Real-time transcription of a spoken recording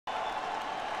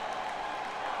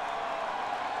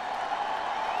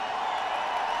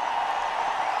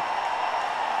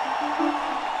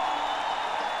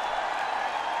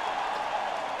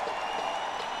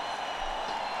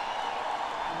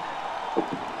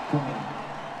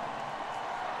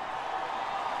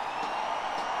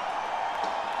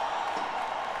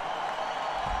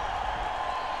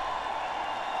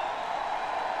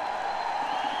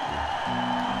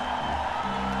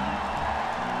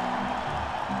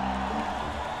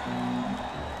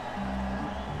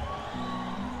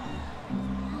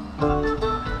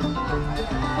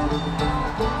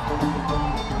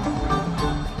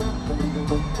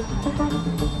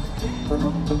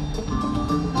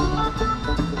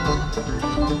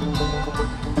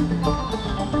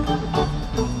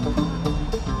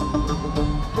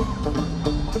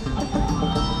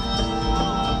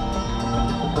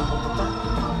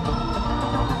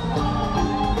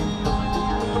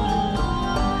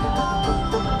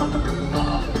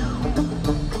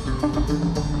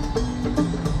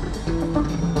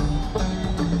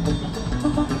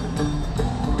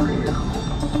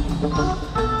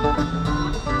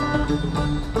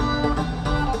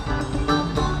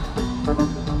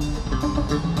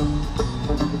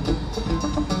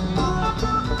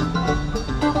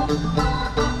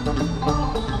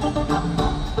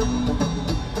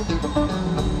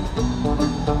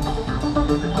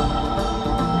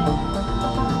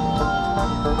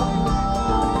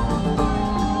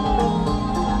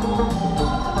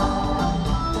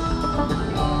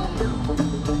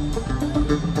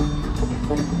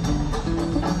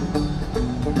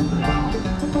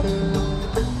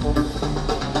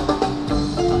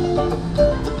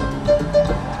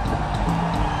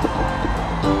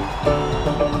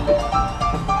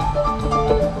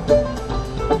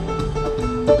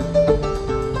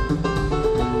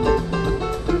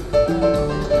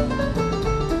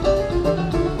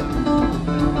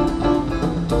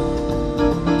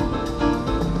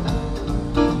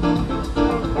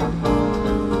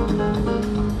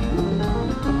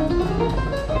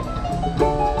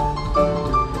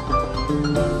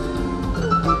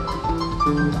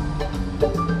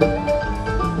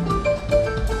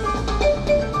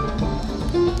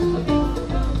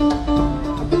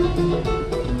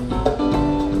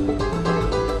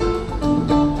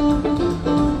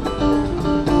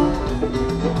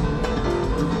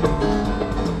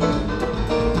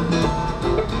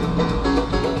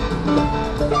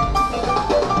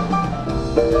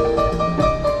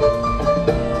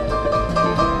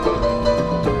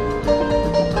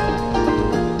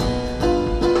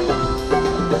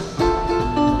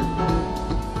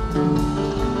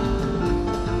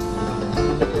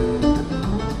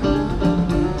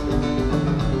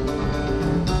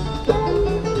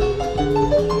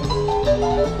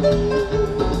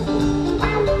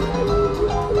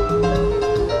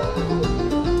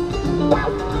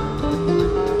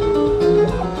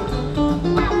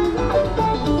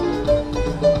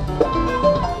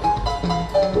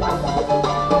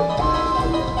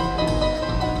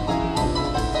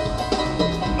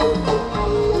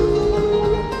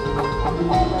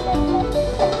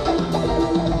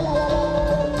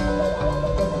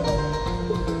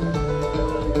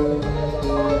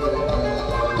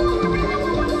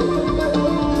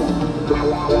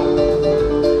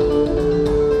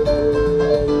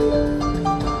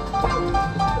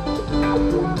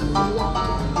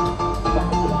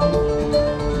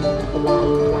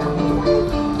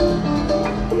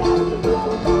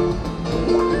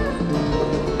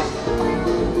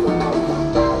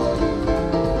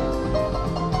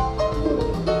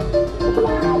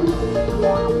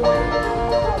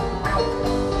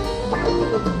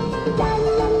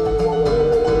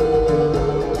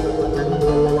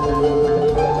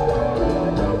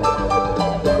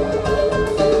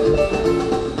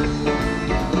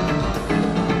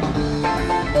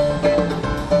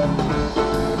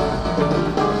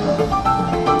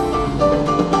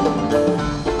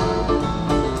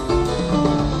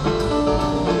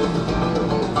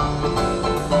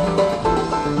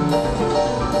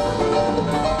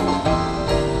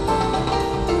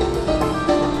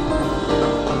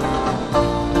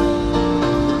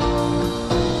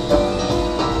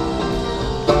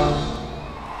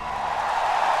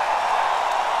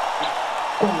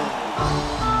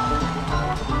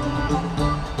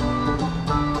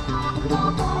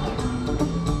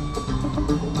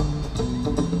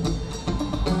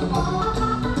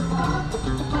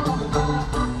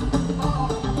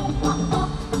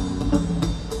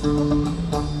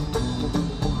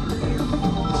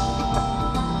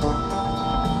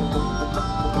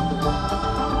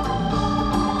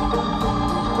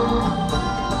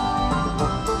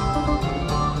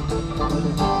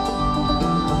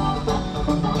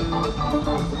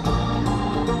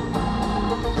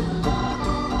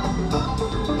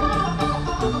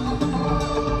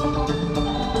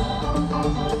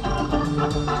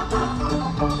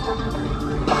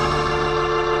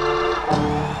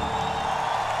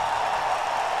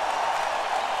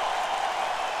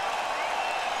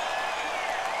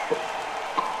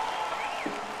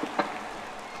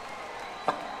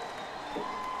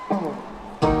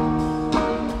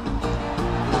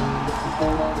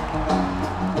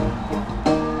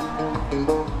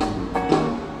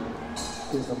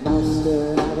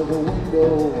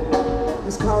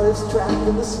this track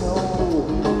in the snow.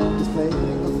 He's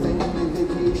planning a family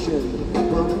vacation,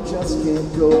 but he just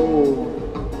can't go.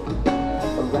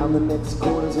 Around the next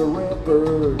corner's a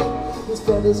rampart. His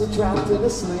feathers are trapped in a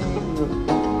sling.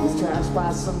 He's trashed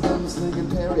by some gunslinging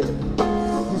parrot.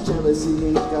 He's jealous he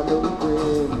ain't got no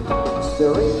grin.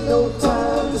 There ain't no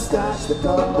time to stash the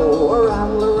gumbo or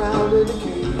rattle around in a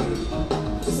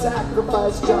cage. The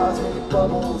sacrifice jars make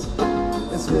bubbles,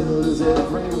 and spittle is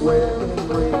everywhere in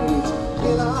rage.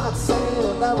 In a hot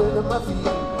sand, I went to my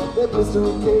feet. They blister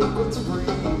and cake with debris.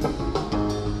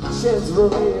 Sheds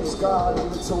relay his guard in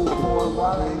the toe porn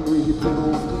while angry he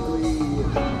fiddles with glee.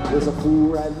 There's a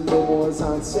fool writing no more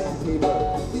on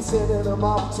sandpaper. He's sending them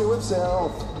off to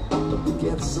himself. He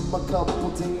gets them a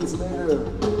couple days later.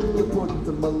 He put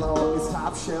them along his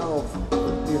top shelf.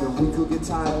 In a week he'll get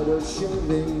tired of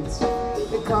shavings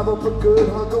and carve up a good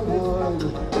hunk of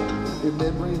wood.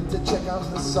 Remembering to check out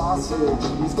the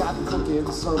sausage he's got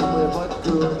cooking somewhere but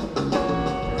good.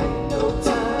 Ain't no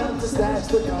time to stash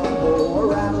the gumbo or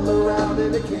rattle around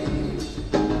in a cage.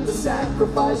 The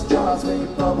sacrifice jars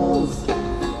make bubbles,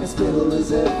 and spittle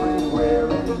is everywhere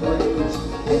in rage.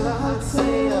 In a hot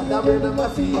sand, I'm into my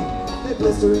feet. They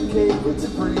blister and cake with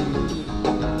debris.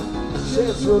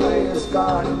 Sheds relay his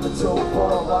guard in the toe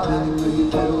for while angry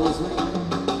fiddles with me.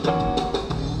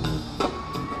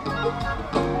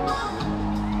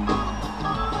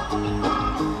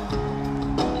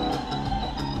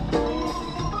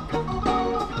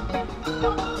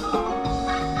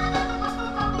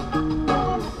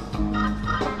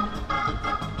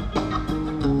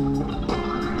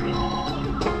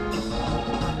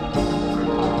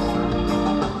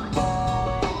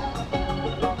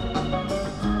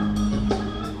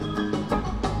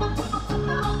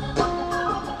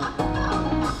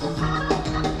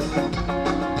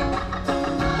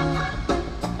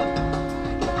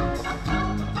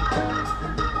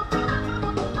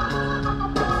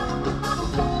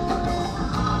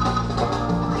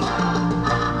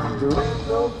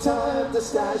 Time to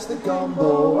stash the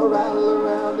gumbo or rattle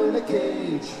around in a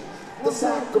cage. The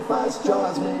sacrifice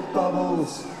jars make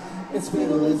bubbles, and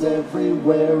spittle is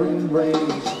everywhere in rage.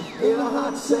 In a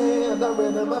hot sand, I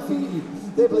render my feet.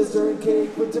 They blister and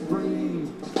cake with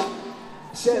debris.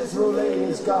 Sheds relay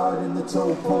his guard in the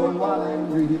toe porn while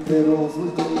angry he fiddles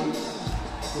with glee.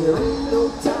 There ain't no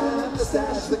time to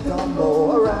stash the gumbo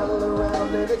or rattle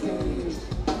around in a cage.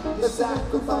 The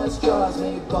sacrifice jars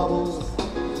make bubbles,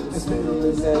 the spittle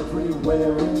is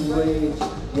everywhere in rage.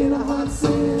 In a hot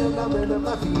sand, I'm into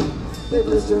my feet. They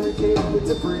blister and cake with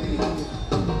debris.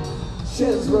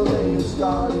 Sheds relay his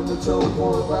guard in the toe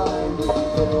porn while angry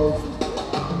fiddles.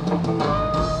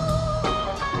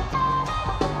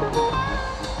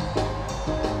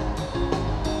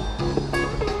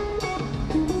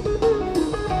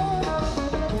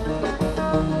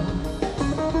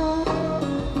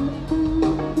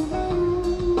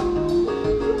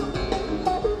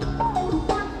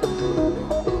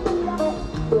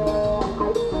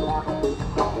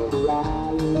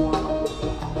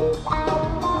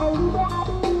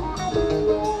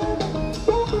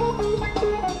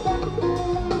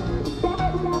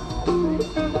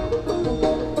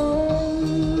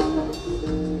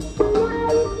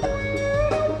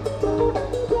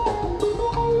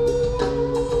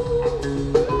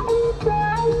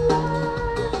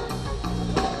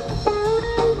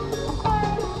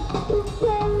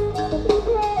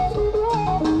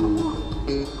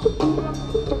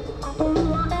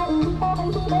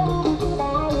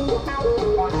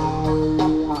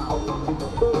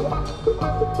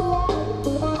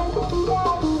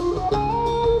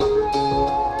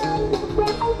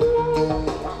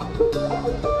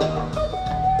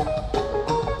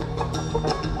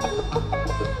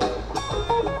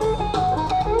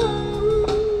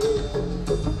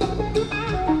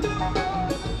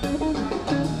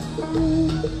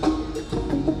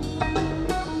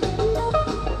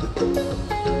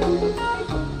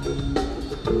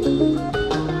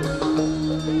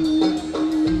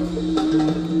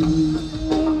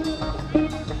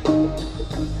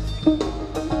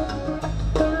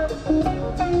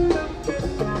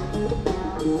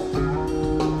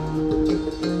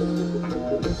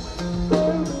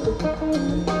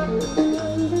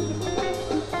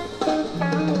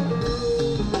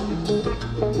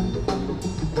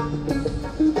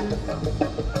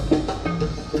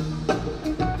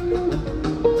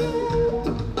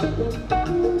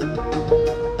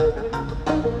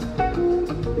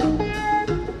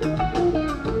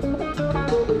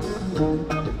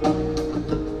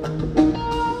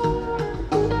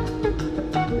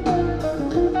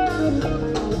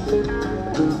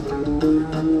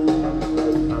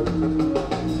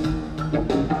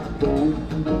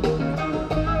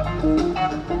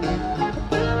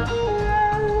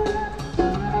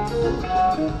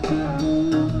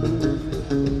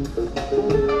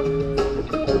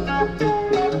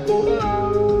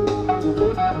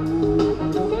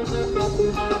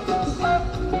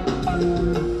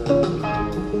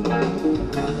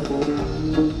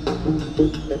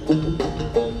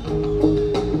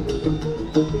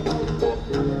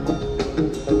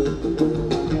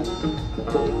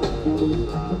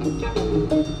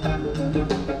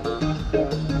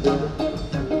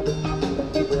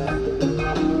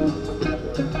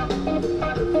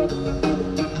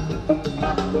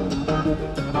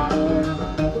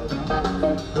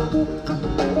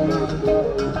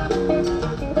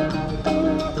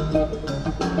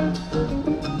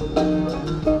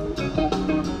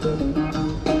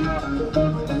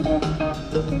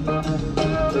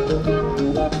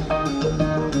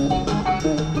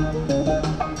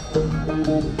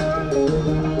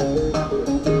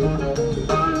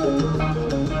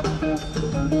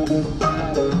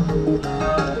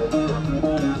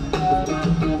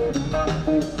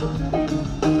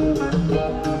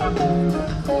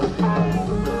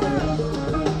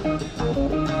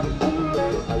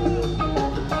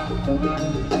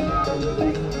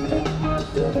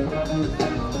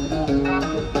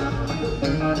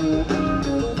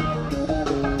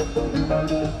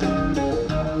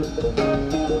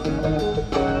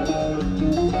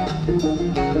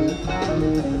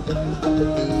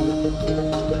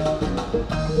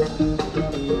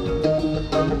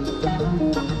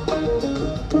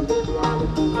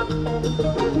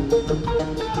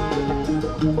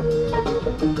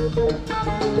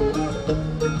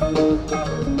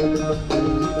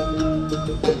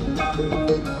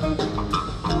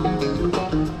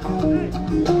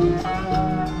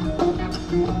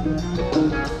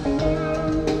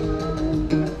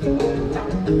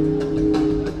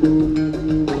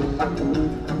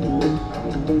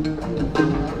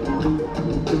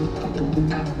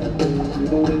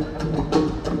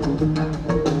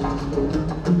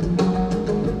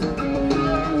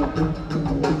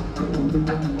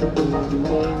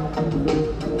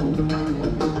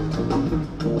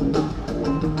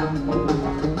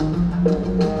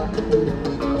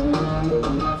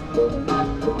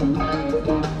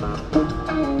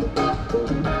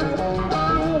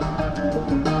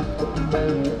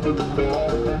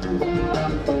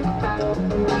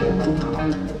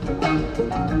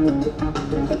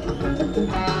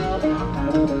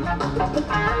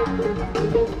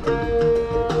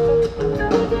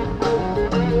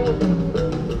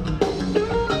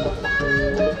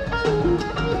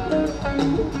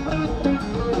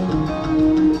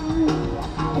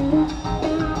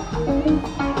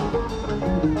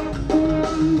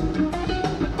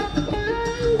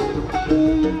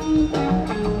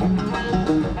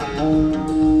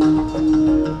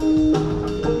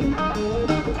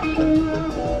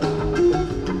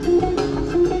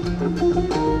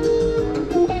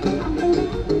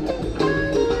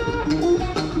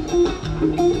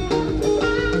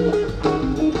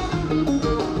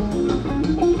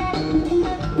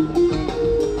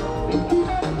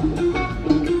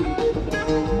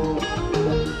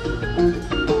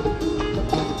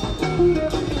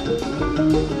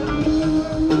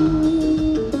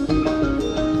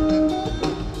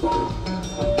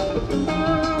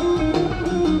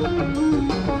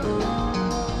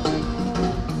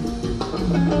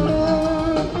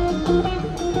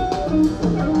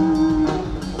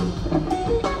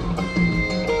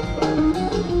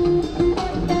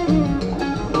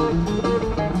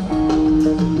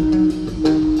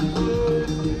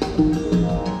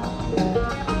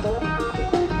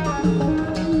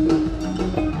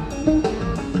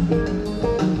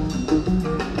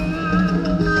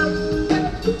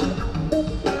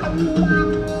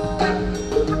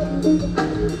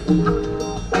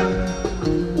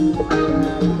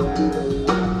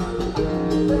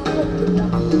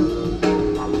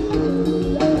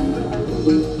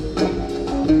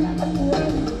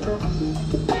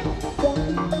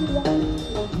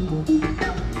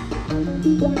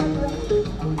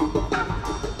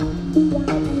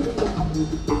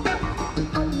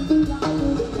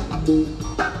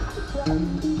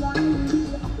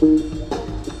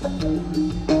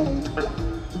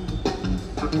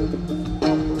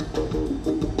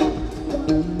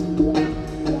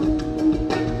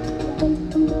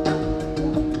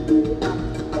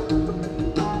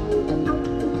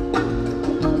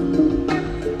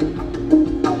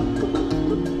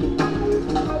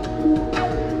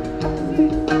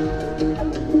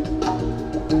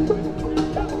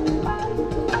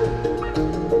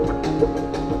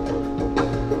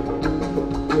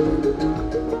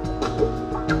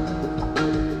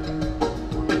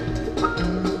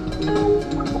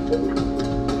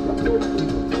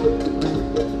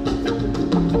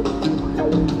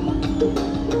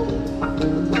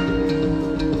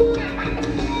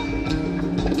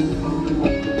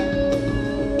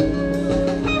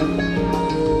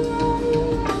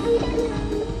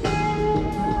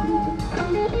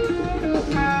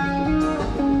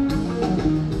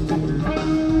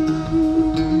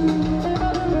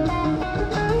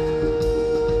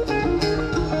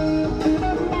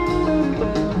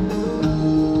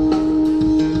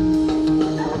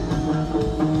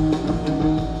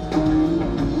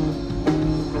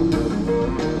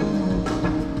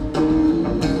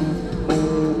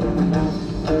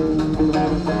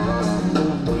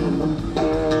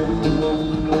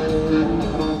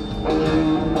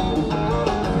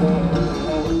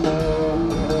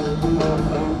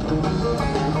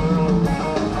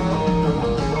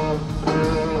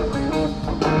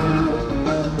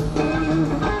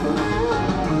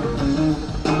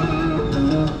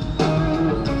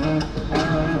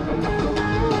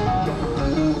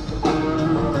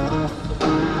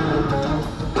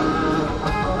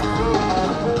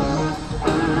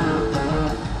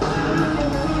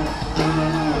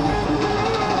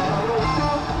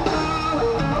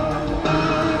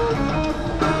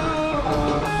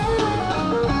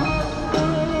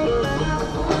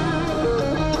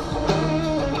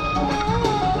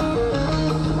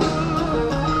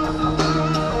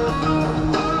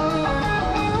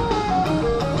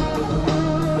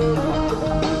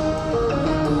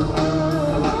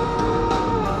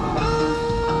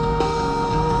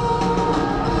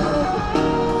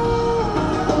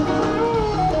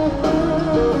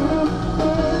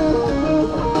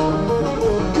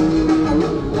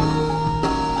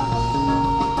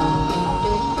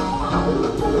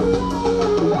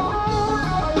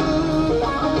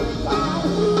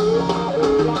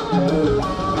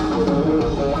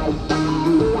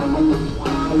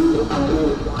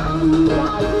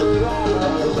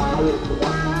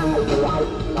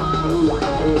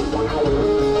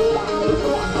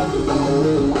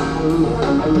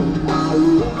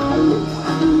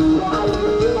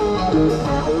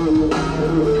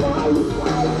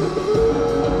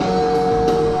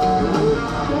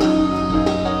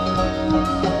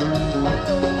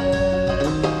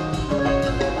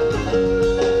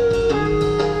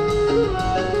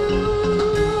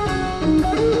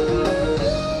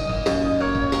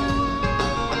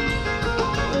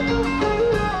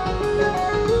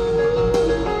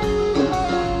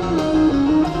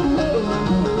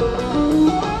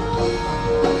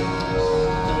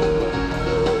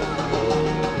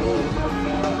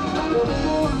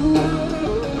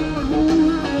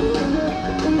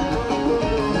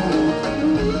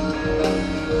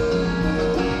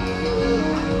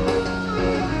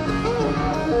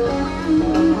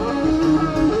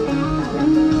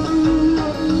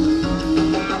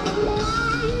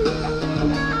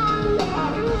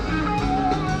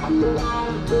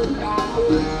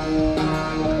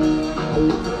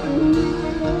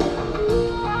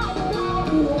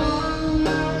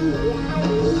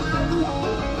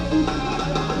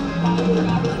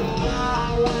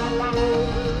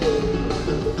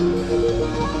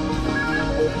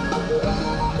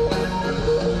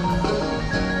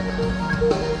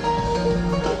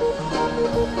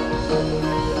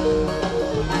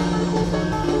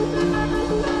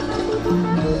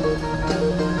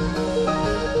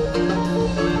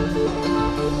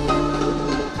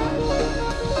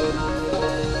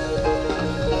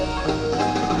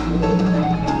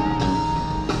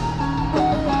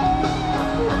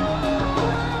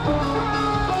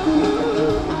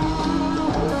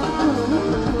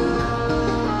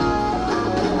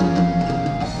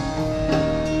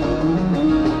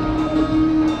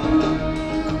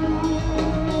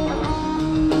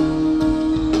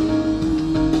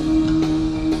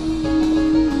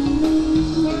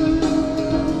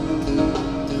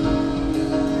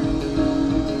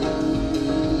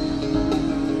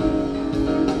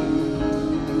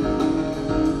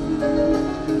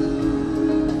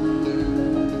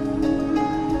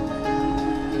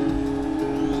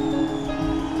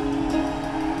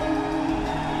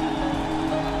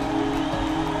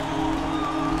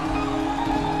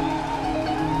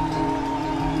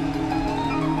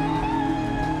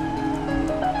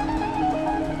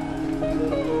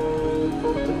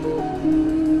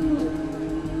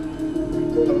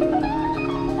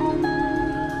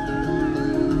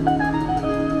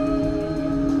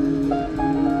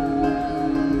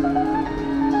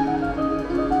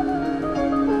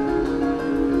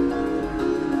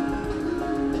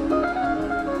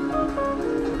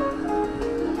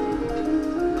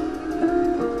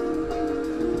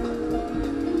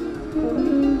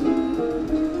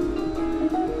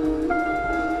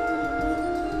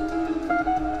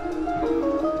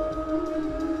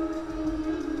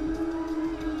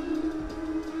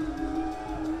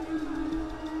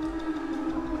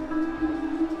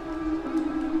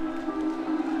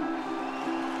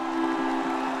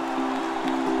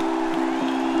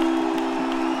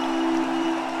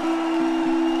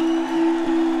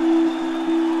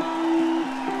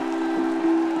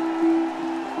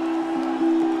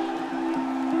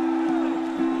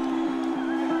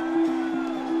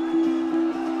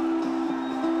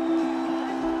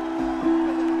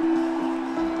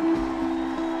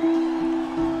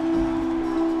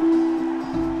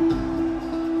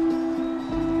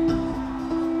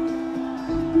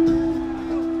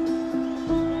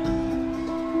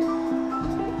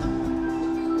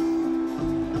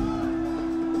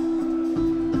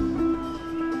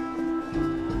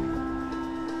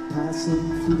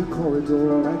 Passing through the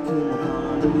corridor, I came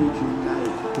upon a raging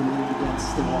knight who leaned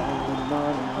against the wall and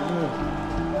on.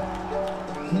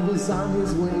 He was on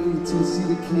his way to see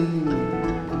the king.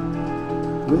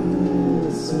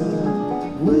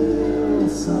 Wilson,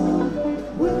 Wilson,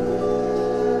 Wilson.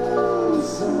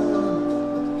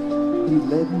 He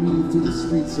led me through the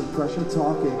streets of Prussia,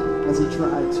 talking as he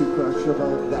tried to crush a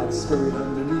bug that scurried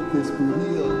underneath his boot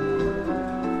heel.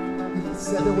 He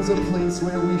said there was a place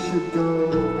where we should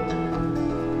go.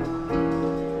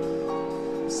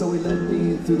 So he led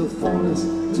me through the forest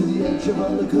to the edge of a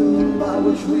lagoon, by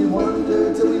which we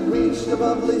wandered till we reached a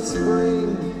bubbly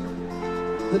spring.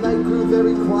 The night grew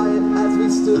very quiet as we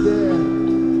stood there.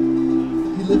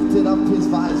 He lifted up his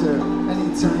visor and he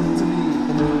turned to me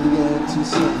and then began to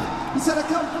sing. He said, I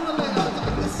come from the land of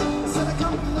darkness. He said, I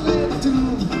come from the land of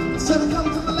doom. He said, I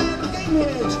come from the land of game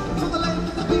hedge, from the land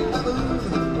of the big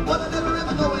baboon. But I never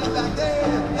ever going back there,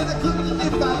 and I couldn't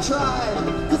if I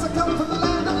tried. Cause I come from the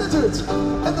land of lizards,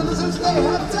 and the lizards they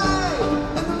have died,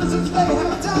 and the lizards they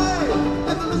have died,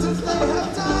 and the lizards they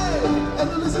have died, and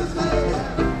the lizards they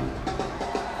have.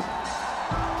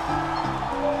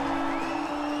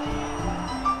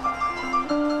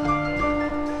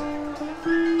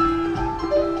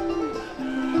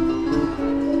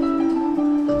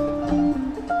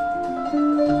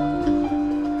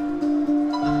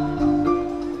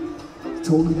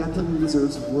 Told me that the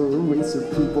lizards were a race of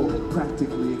people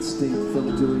practically extinct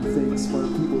from doing things smart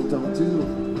people don't do.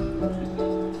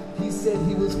 He said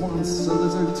he was once a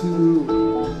lizard too.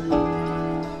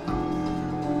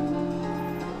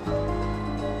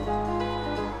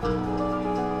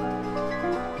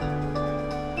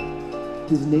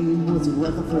 His name was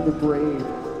Rutherford the Brave,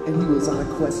 and he was on a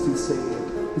quest to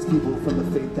save his people from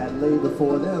the fate that lay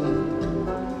before them.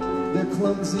 They're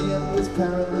clumsy and was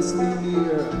perilously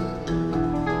near.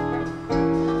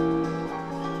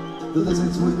 The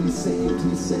lizards would be saved,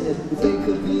 he said, if they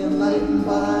could be enlightened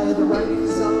by the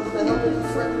writings of the helping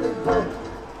friendly book.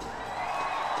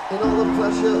 In all of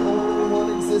Prussia, only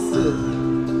one existed,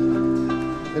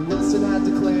 and Wilson had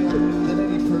declared that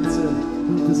any person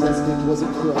who possessed it was a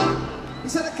crook. He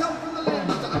said, I come from the land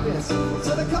of darkness. He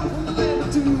said, I come from the land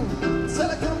of doom. He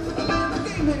said, I come from the land of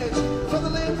game hedge, from the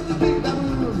land of the big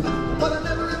baboon. But I'm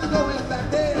never ever going back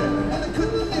there, and I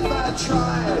couldn't if I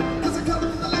tried. Cause I come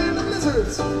from the land of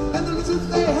lizards, and the lizards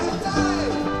they have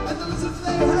died, and the lizards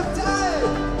they have died,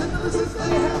 and the lizards they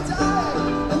have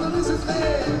died, and the lizards they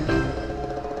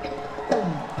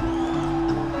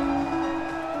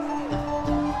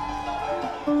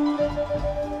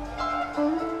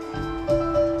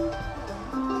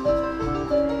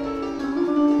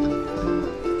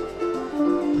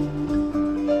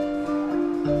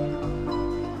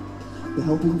The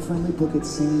helping friendly book it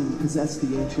seemed possessed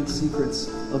the ancient secrets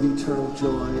of eternal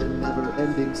joy and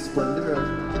never-ending splendor.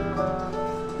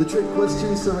 The trick was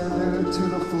to surrender to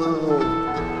the flow.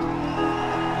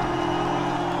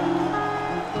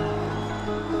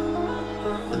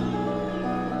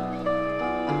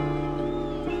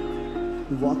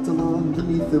 We walked along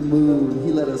beneath the moon.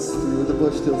 He led us through the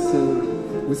bush till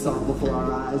soon we saw before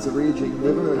our eyes a raging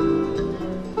river.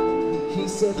 He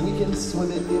said we can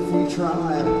swim it if we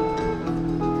try.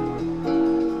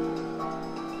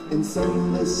 In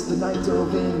saying this, the night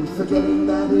dove in, forgetting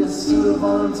that his suit of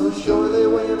arms was sure they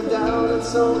weigh him down, and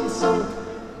so he sunk.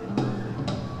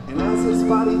 And as his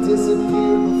body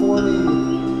disappeared before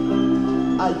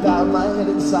me, I bowed my head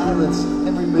in silence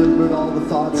and remembered all the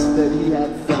thoughts that he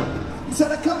had felt. He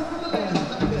said, I come from the land of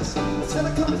darkness. He said,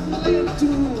 I come from the land of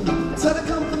doom. He said, I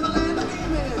come from the land of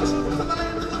image, from the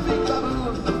land of the big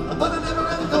baboon. But I never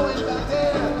am going back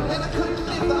there, and I couldn't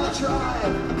if I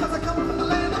tried. Cause I come from the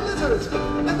land of lizards,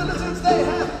 and the lizards they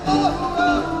have.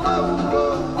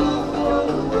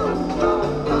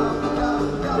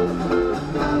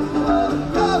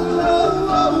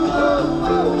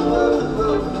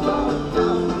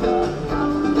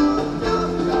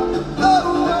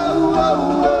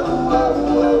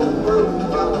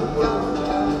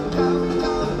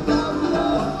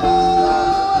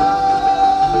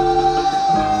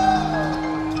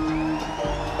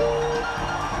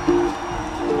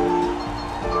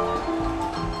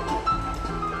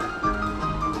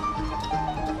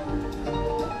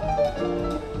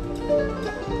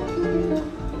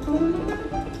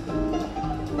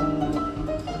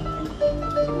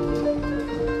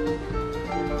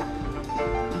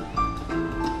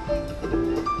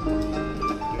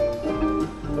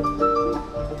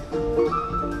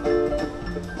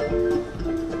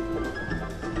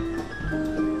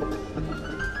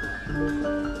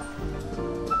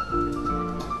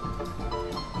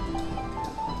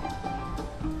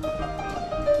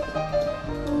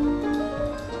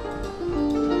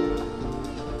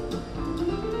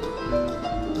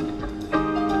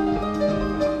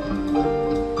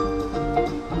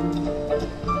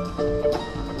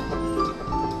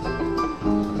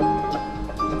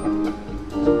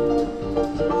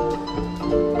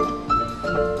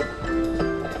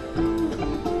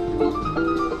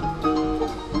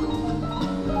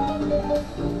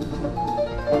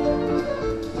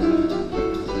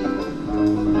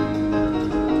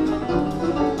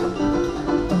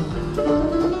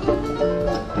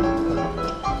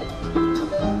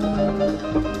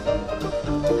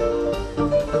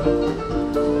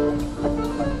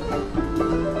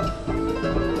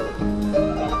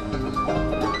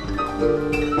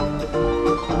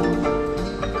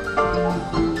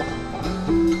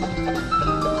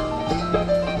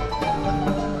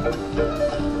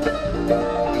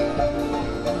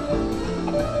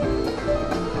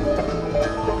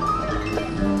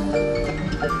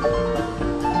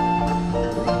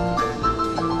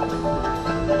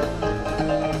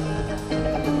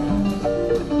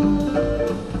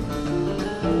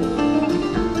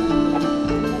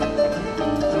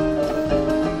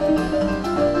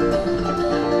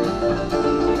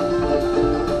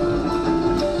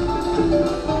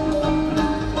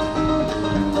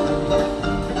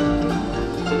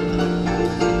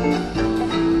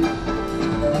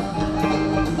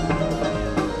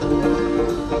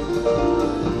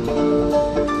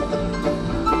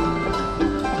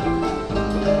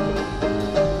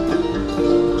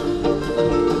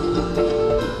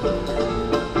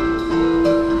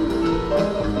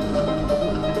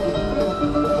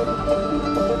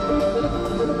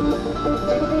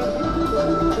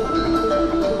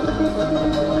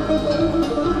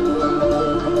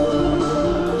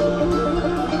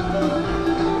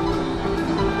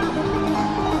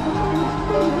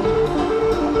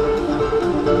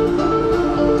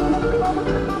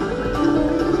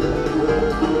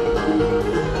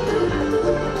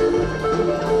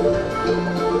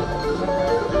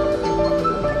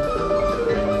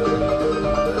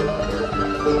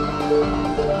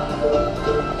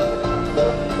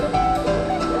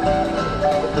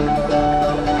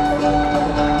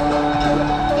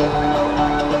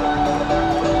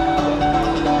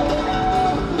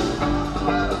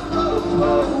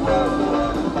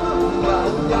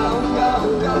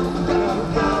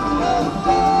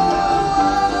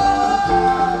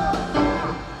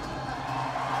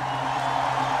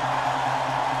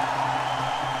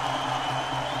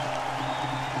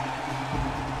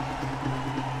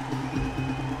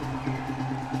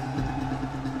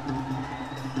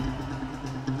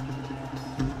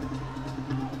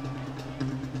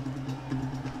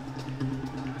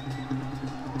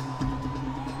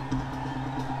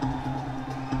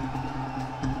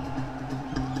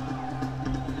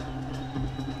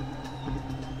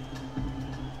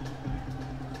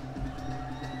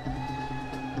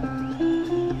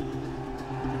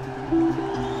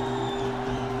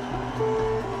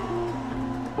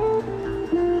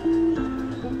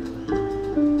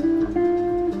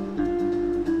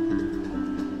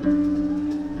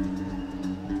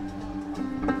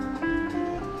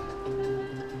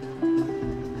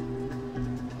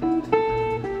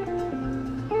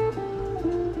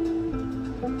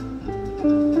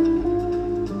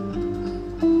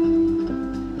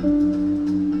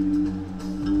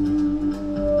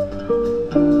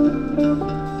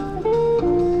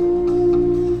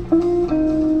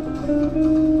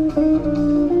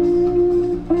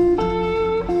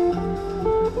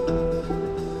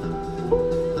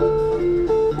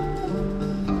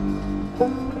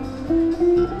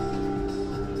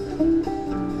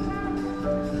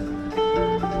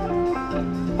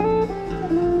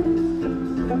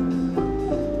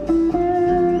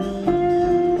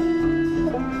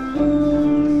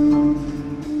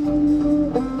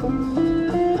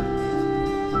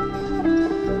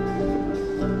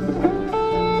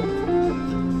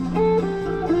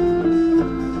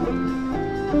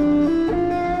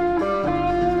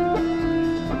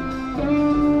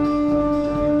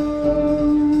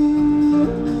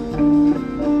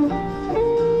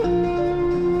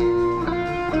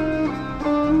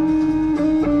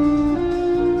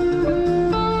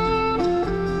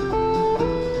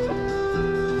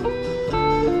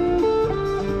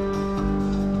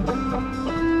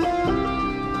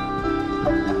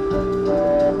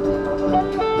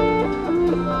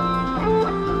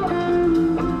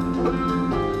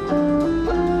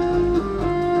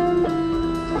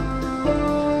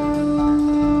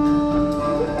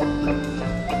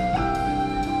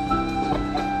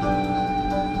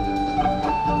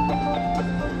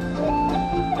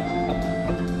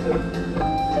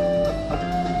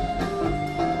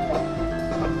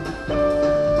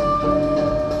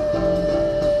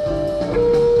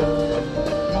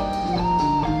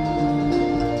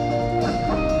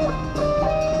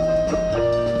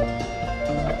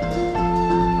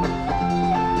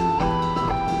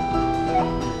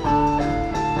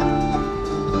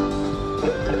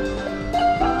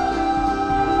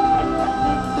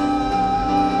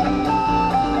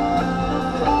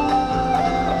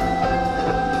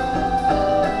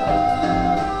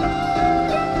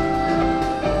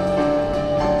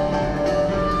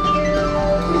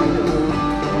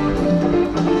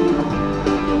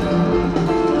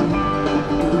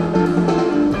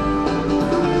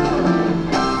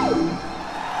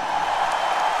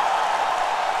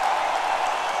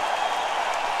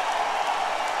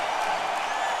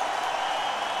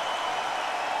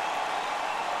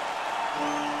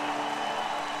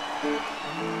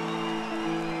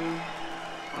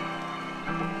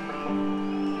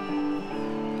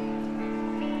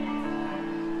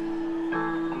 I'd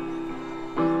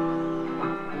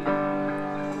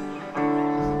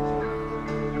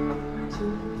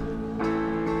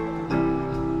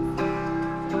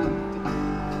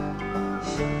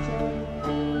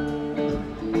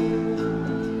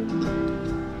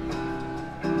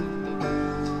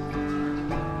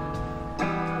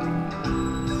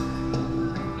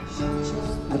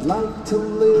like to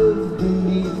live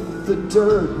beneath the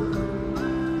dirt,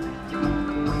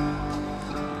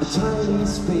 a tiny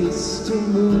space to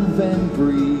move and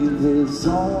breathe is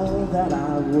all that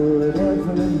I would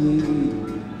ever need.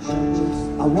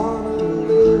 I want to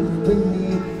live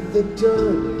beneath the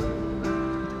dirt,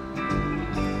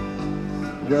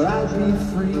 where I'd be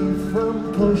free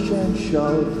from push and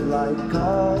shove like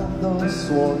all those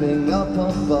swarming up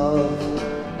above.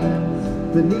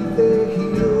 Beneath their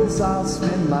heels I'll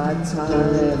spend my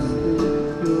time.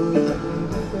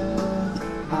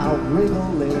 I'll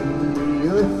wriggle in the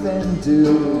earth and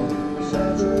dew.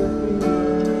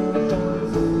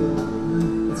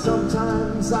 And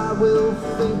sometimes I will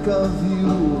think of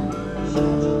you.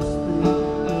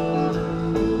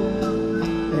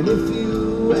 And if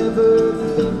you ever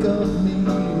think of me,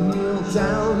 kneel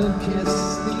down and kiss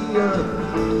the earth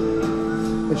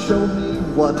and show me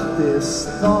what this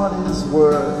thought is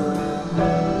worth.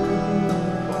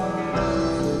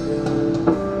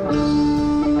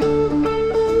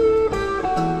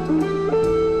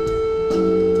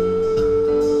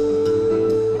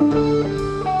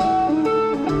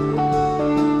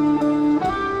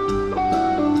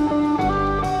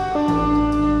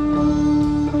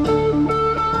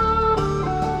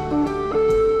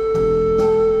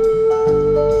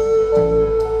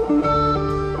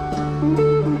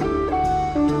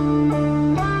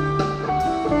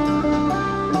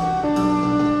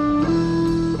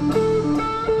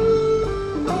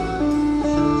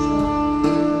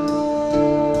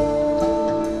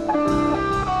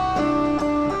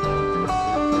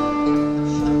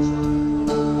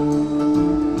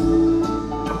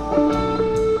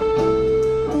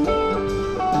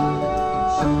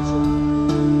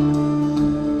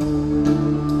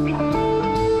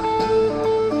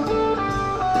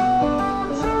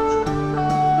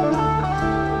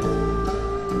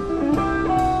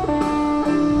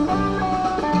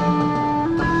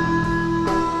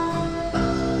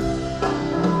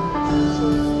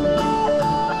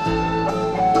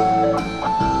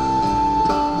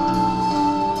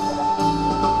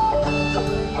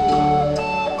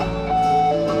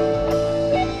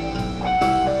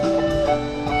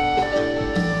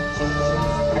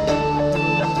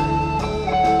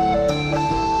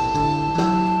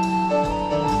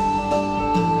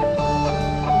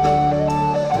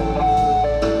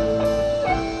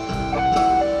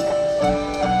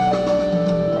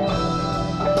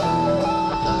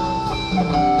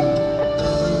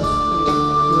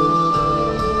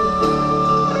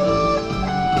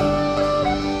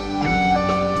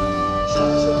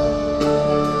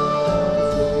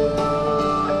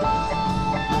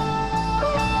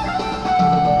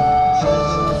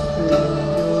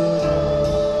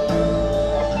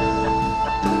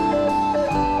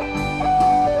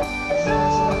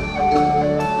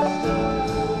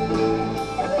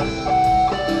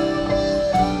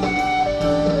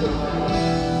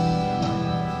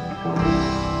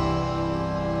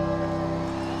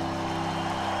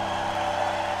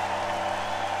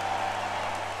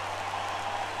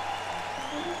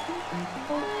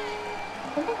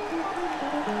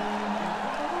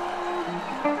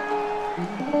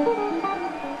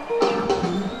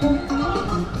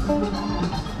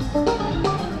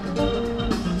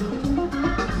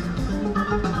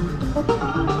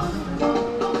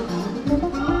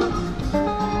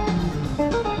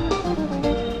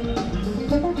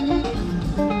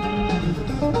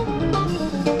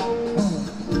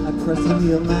 Pressing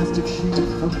the elastic sheet,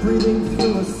 I'm breathing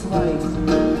through a slice.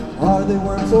 Are they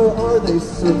worms or are they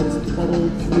serpents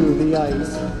puddled through the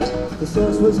ice? The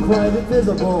source was quite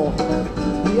invisible,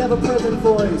 the ever-present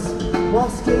voice. While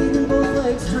skating both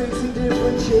legs, tracing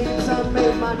different shapes, I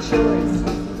made my choice.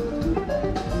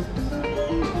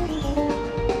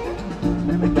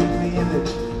 Mimicking the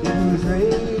image in whose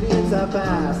radiance I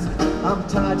bask. I'm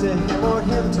tied to him or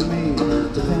him to me,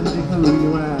 depending who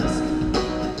you ask.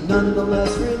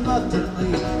 Nonetheless,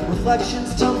 reluctantly,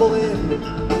 reflections tumble in.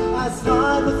 I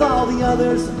slide with all the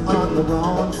others on the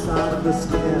wrong side of the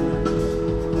skin.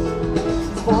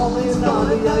 Falling on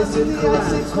the ice in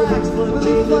cracks,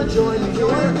 believe and join me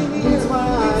here. Use my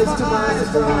eyes to my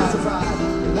surprise.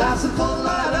 That's the full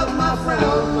light of my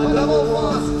frown. My devil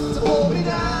wants to hold me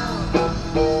down.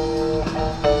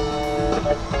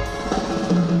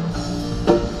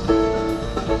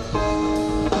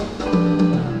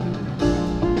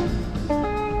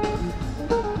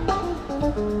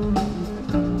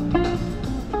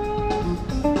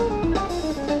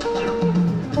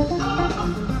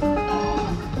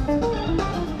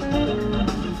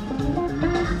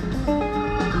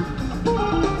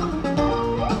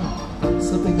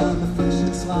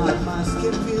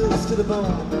 the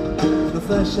bone. The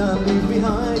flesh I leave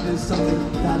behind is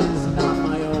something that is not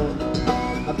my own.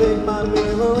 I beg my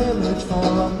mirror image for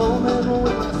a moment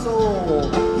with my soul.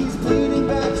 He's bleeding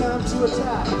back, time to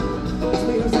attack. It's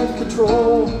me who's in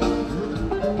control.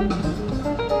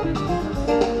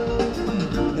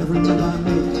 Every move I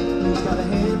make, he's got a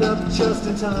hand up just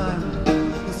in time.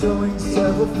 He's throwing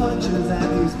several punches and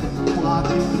he's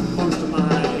blocking most of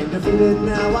mine. Defeated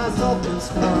now, I sulk and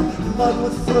squirm, mud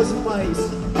with frozen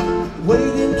mice.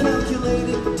 Waiting,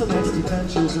 calculated till next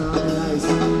adventures are on the ice.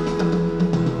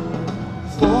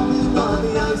 Falling on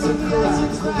the ice and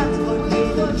xact,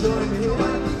 unable to join me here.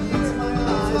 It's my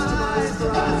eyes to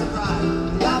my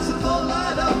surprise. The obstacle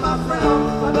light up my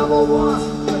frown. My double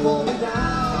wants to pull me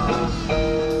down.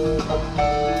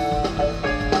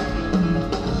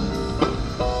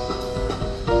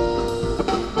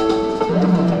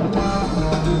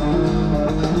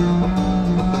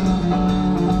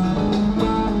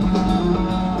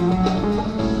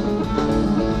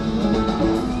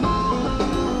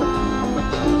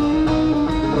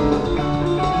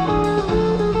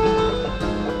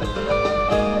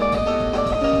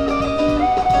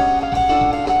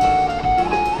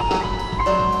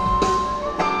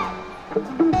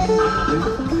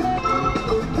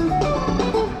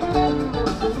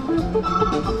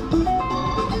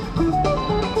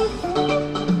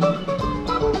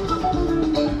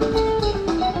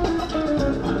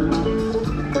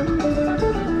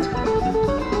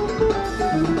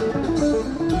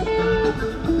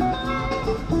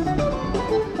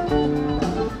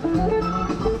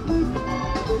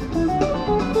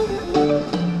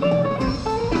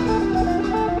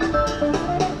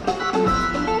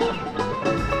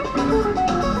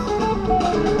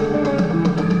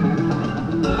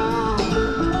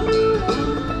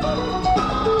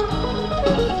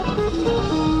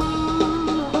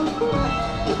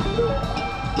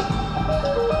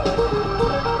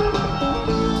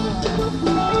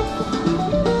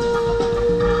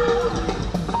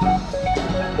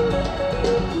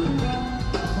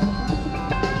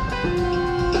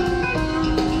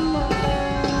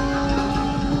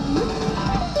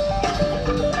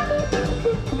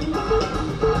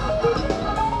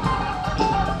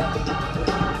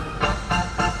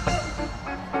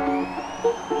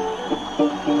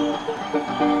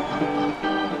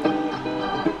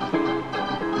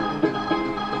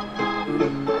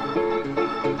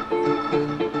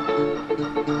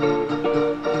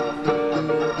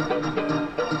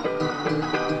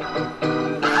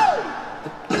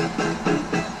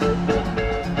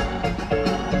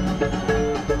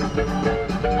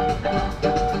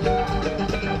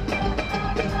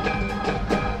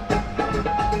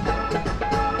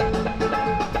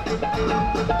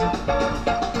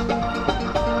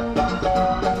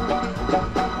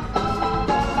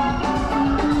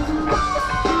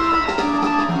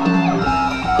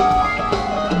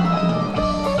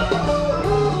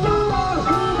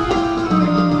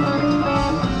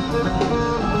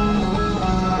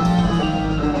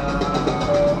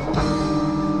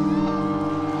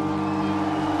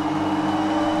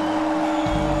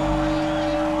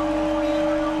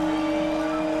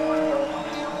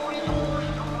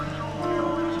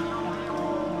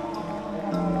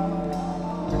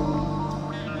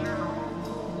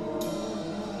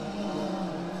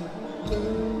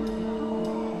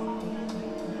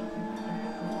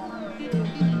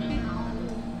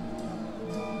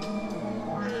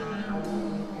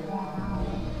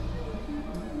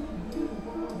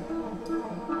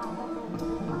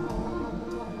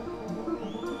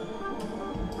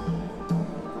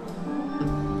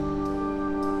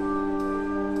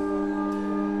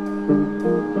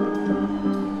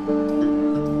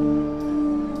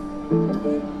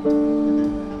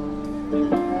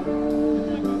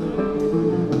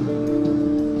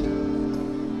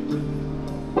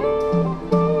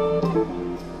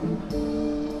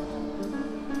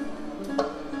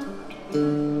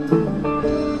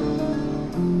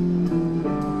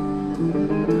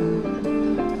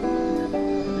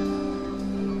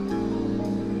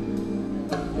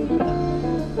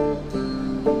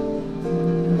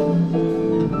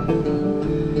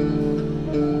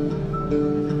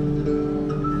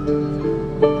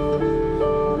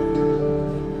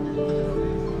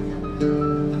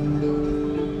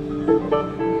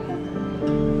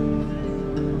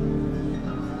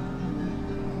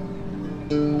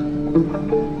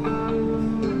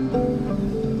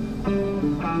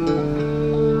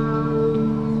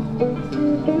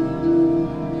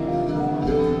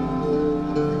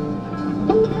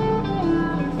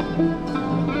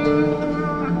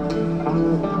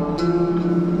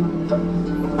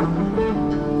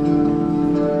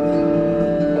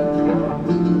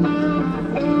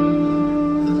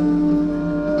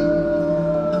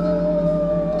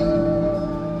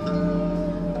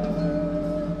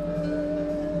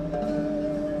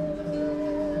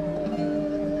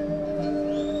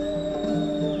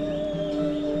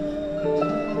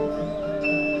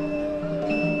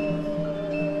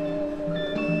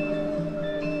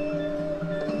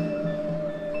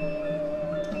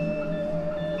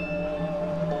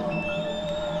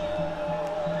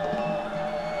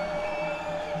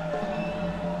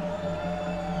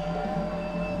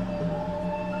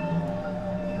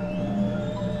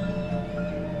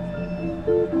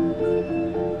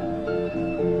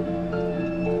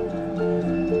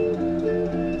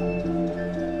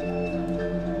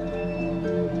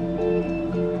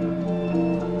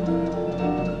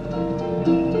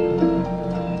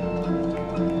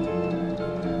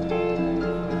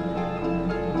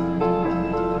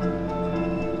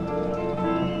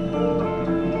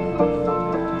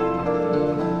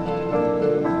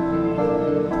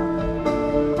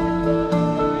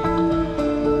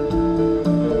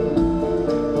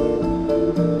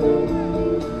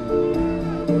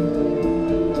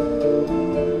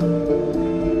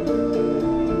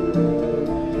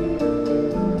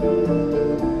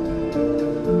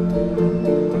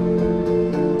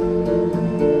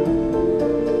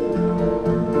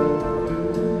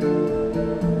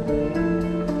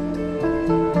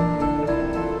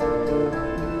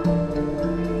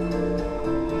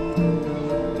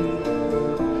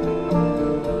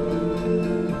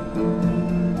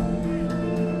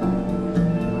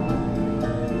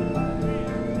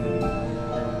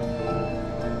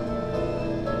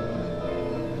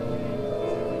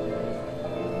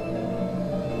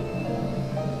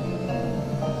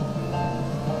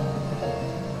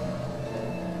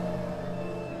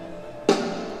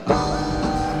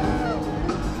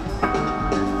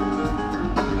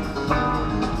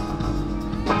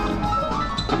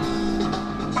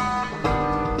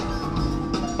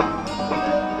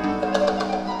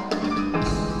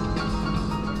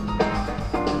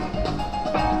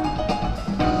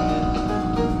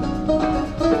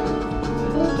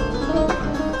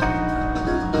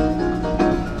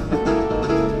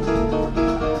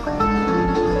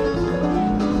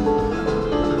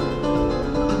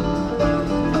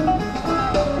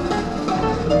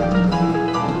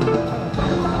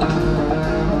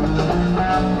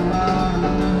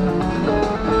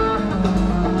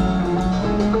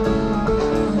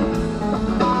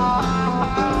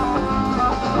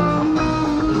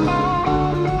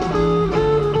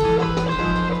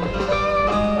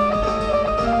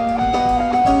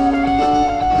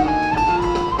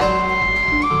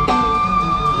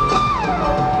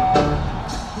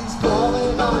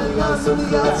 till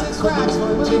the outside cracks.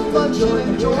 Reflection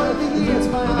and joy begins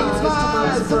my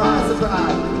eyes to my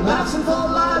surprise. Laughs and full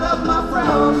light of my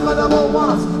frown. My double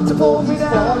wants to pull me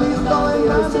down. He's falling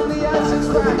down till the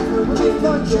outside cracks.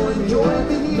 Reflection and joy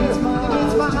begins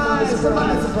my eyes to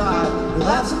my surprise.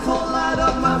 Laughs and full light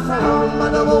of my frown. My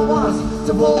double wants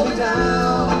to pull me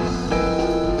down.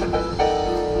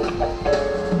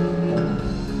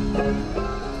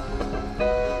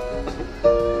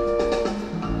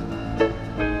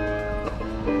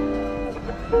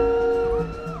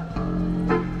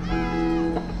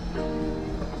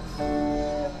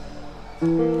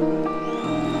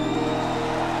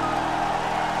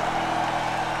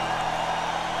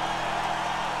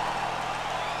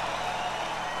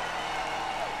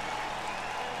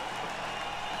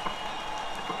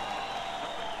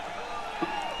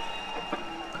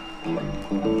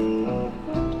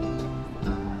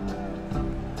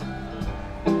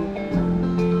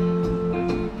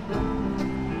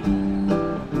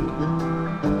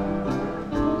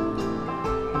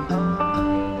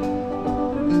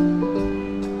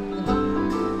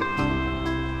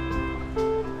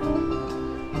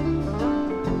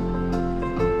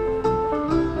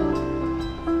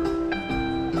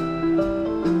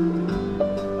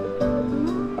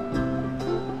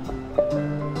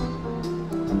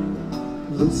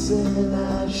 Listen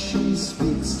as she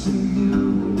speaks to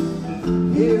you.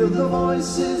 Hear the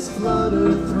voices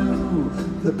flutter through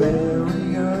the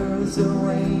barriers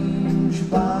arranged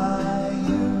by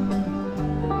you.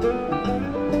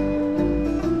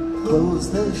 Close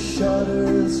the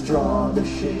shutters, draw the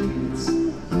shades,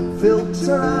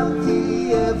 filter out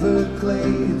the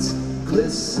Everglades,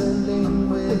 glistening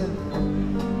with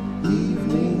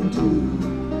evening dew.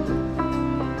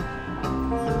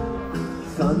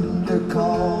 Thunder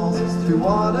calls through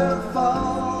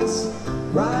waterfalls,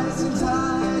 rising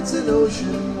tides and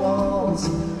ocean walls.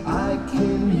 I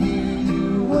can hear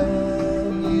you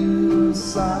when you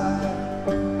sigh.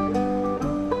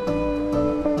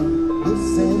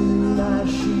 Listen as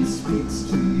she speaks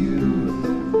to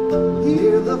you.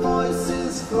 Hear the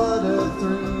voices flutter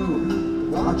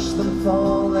through. Watch them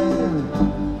fall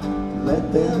and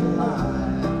let them lie.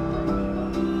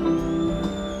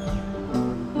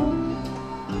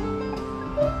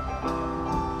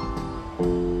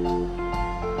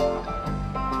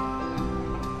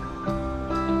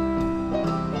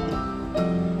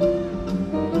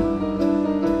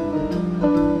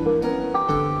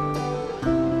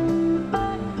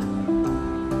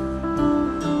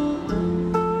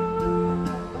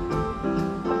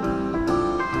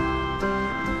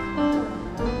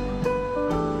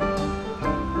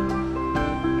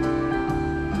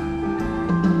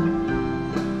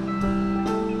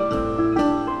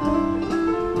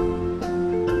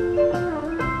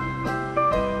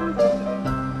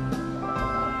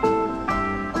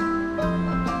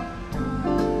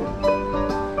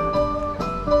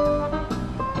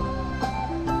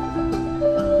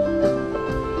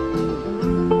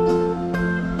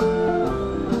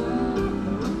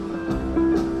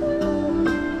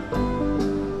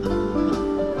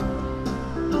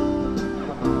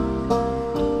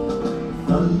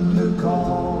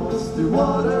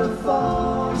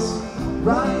 Waterfalls,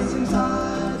 rising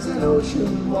tides and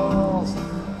ocean walls.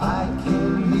 I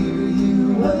can hear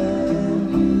you when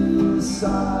you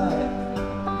sigh.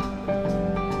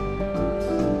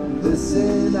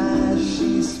 Listen as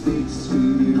she speaks to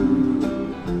you.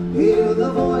 Hear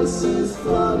the voices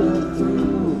flutter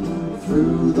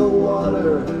through the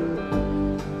water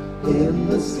in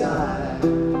the sky.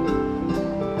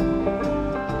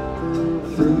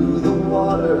 Through the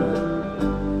water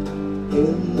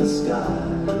in the sky.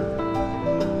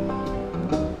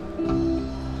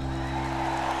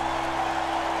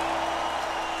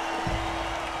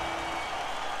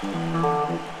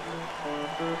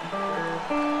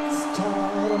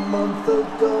 Start a month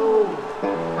ago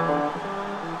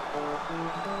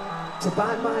to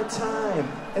bide my time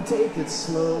and take it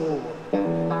slow.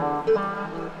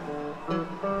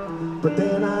 But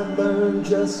then I learned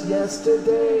just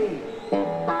yesterday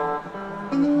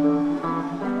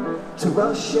to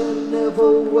rush and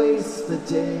never waste the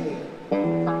day.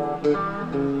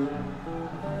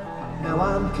 Now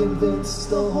I'm convinced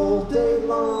the whole day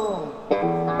long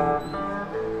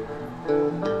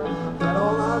that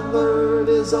all I learned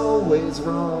is always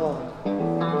wrong.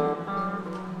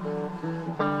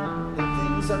 And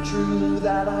things are true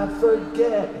that I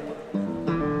forget,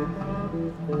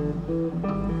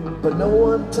 but no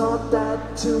one taught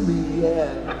that to me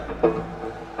yet.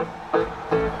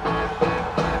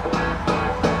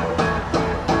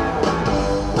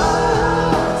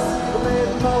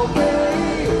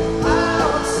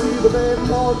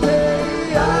 All day.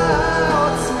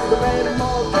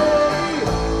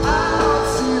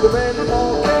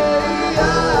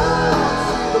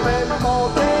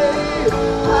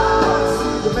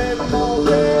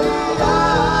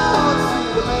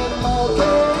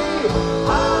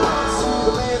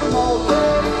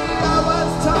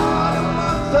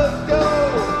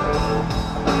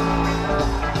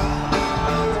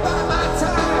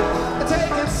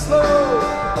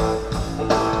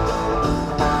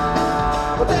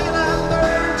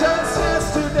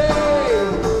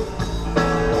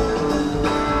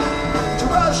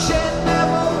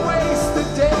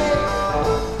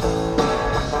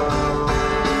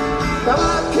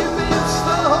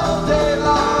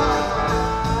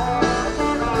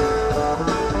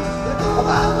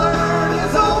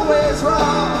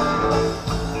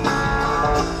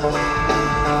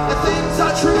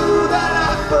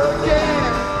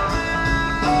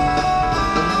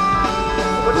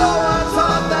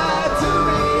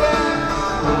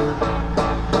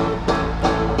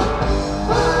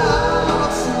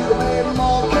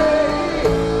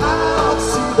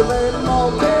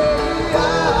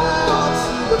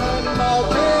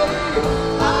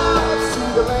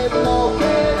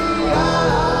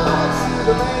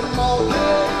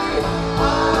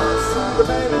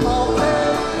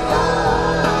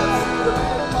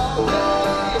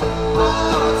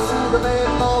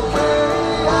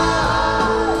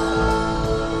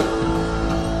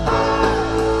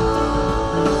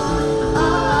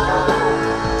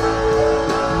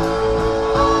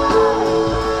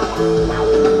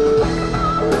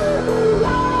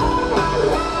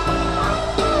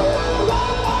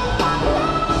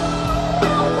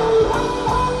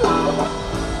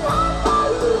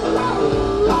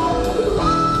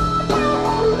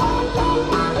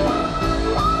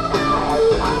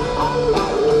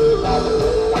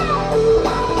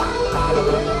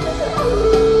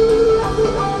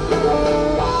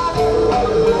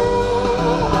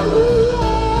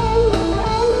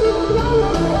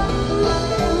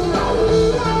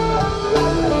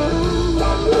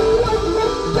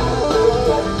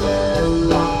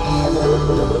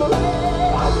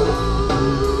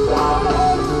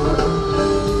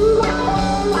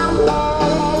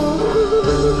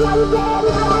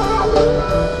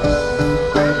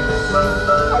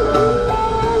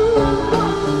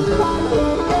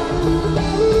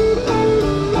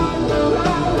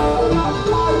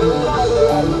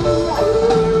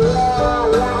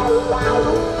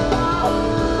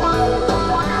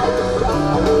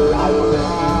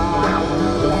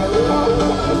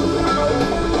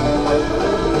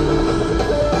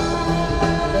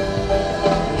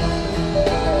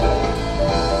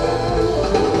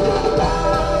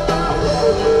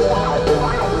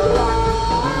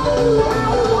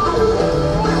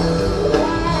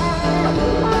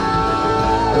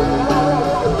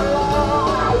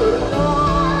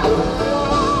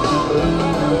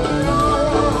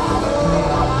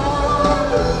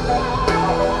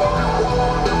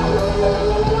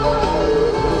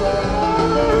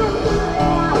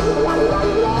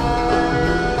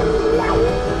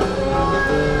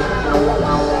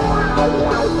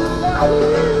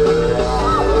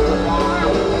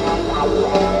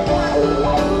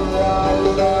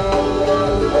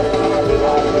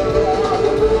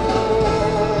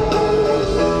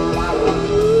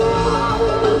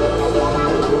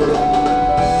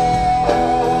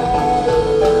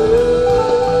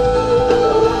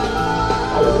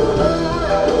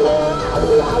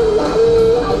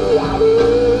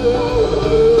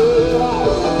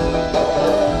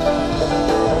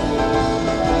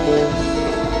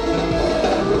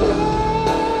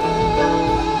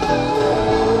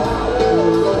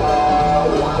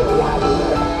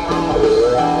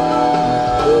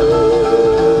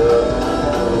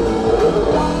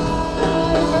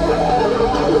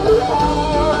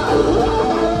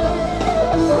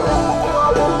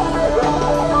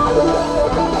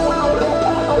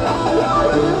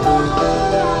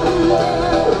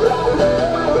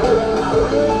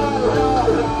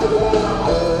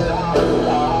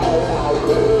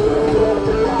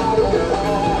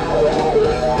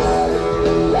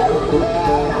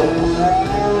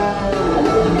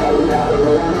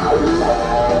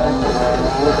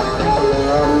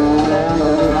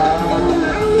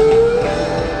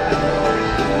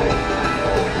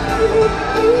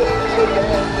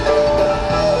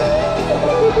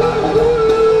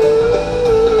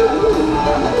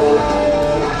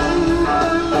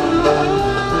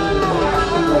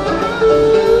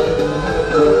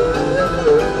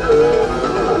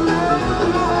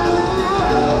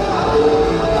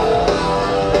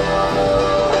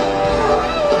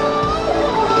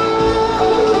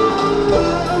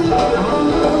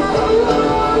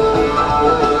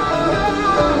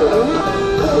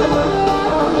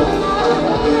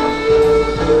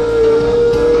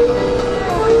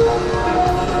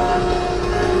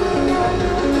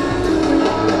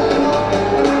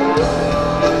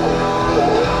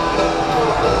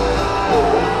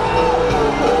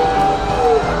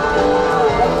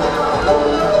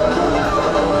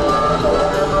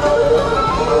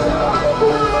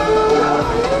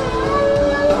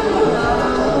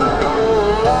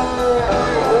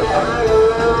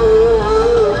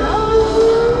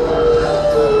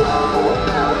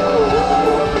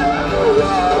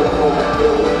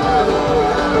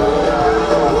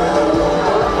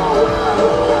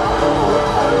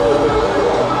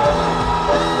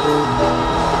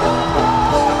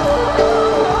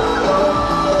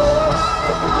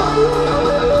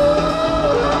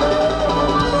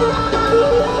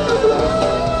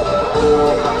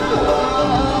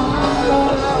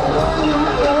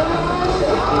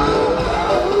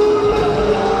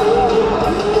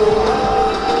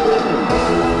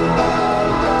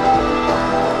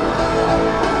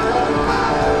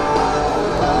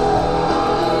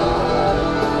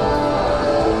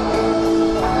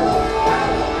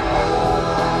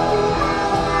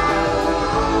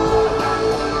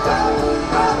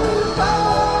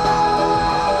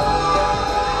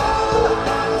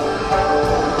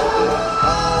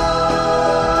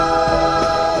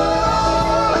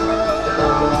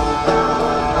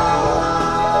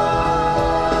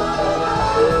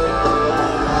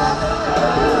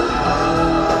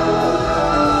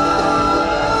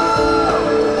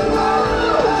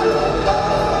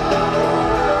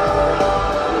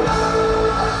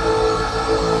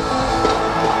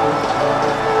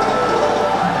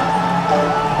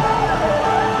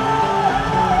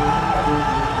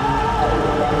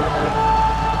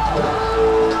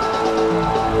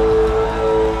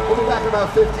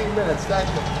 about 15 minutes. Thank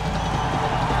you.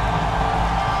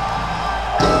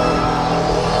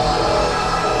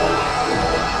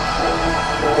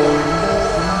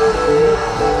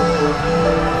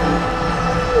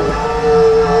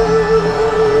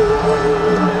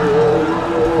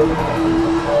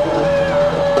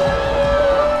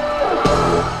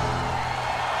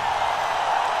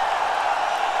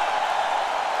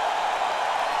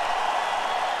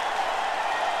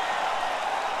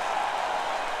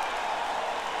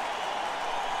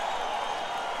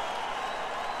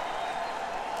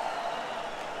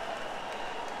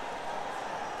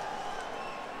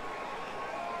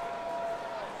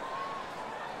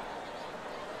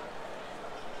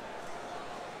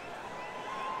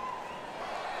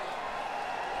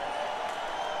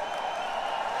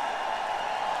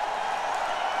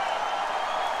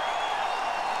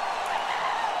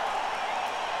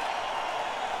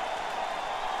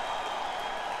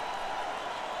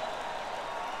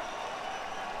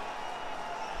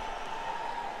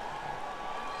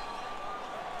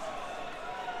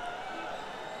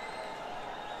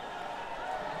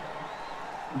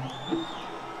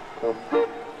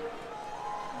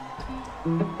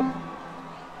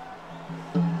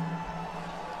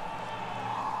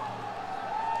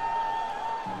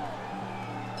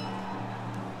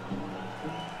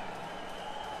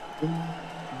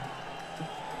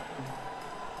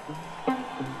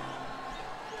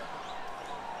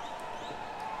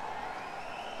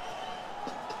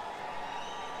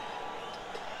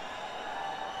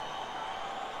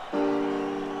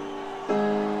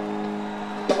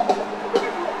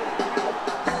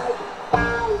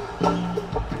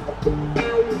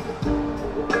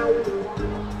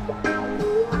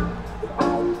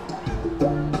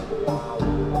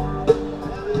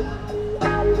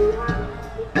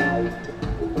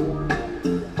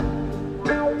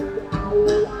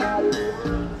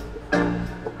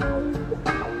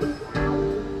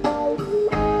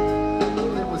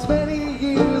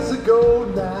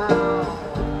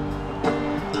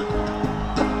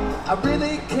 I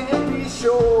really can't be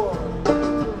sure.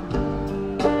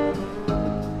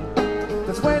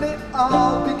 That's when it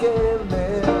all began,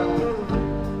 man.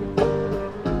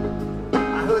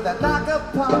 I heard that knock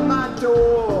upon my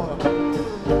door,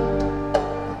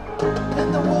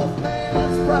 and the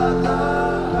wolfman's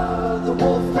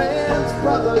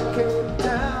brother came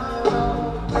down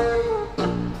on me.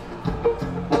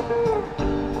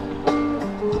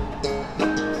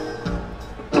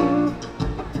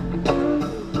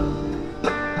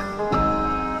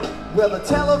 Well, the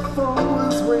telephone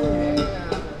was ringing.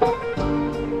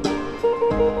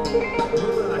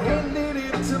 I handed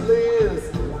it to Liz.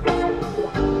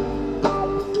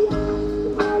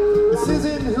 This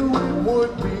isn't who it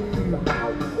would be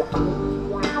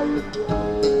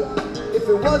if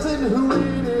it wasn't who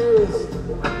it is.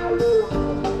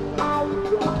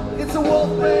 It's the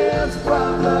wolfman's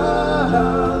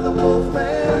brother, the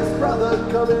wolfman's brother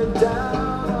coming down.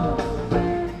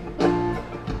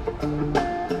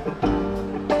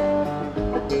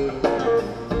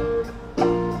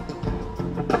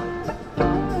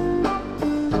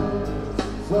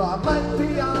 Well, I might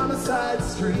be on a side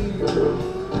street,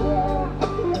 on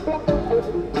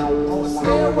a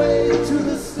stairway to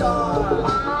the stars.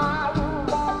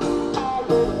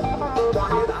 I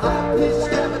hear the high-pitched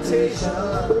cavitation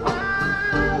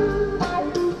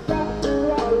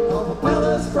of the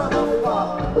pillars from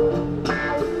afar.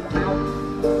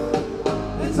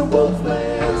 It's a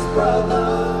wolfman's brother,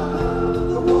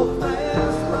 the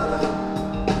wolfman's brother,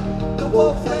 the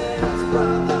wolfman's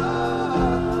brother.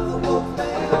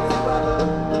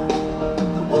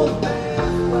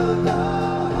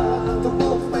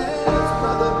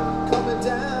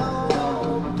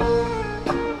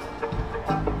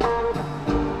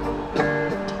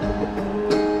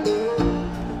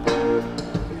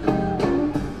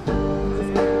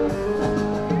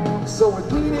 So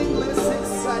with meaningless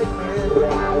excitement,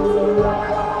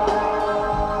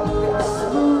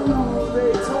 smooth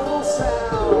atonal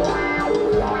sound,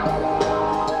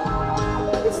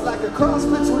 it's like a cross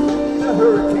between a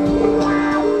hurricane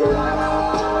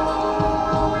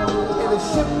and a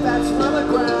ship that's run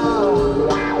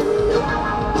aground.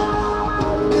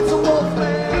 It's a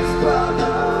wolfman's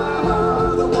brother,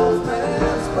 the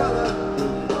wolfman's brother,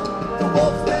 the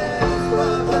wolfman's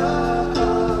brother.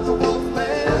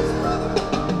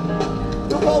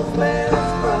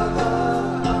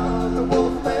 The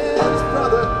wolfman's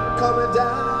brother, coming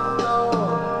down,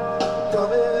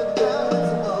 coming down.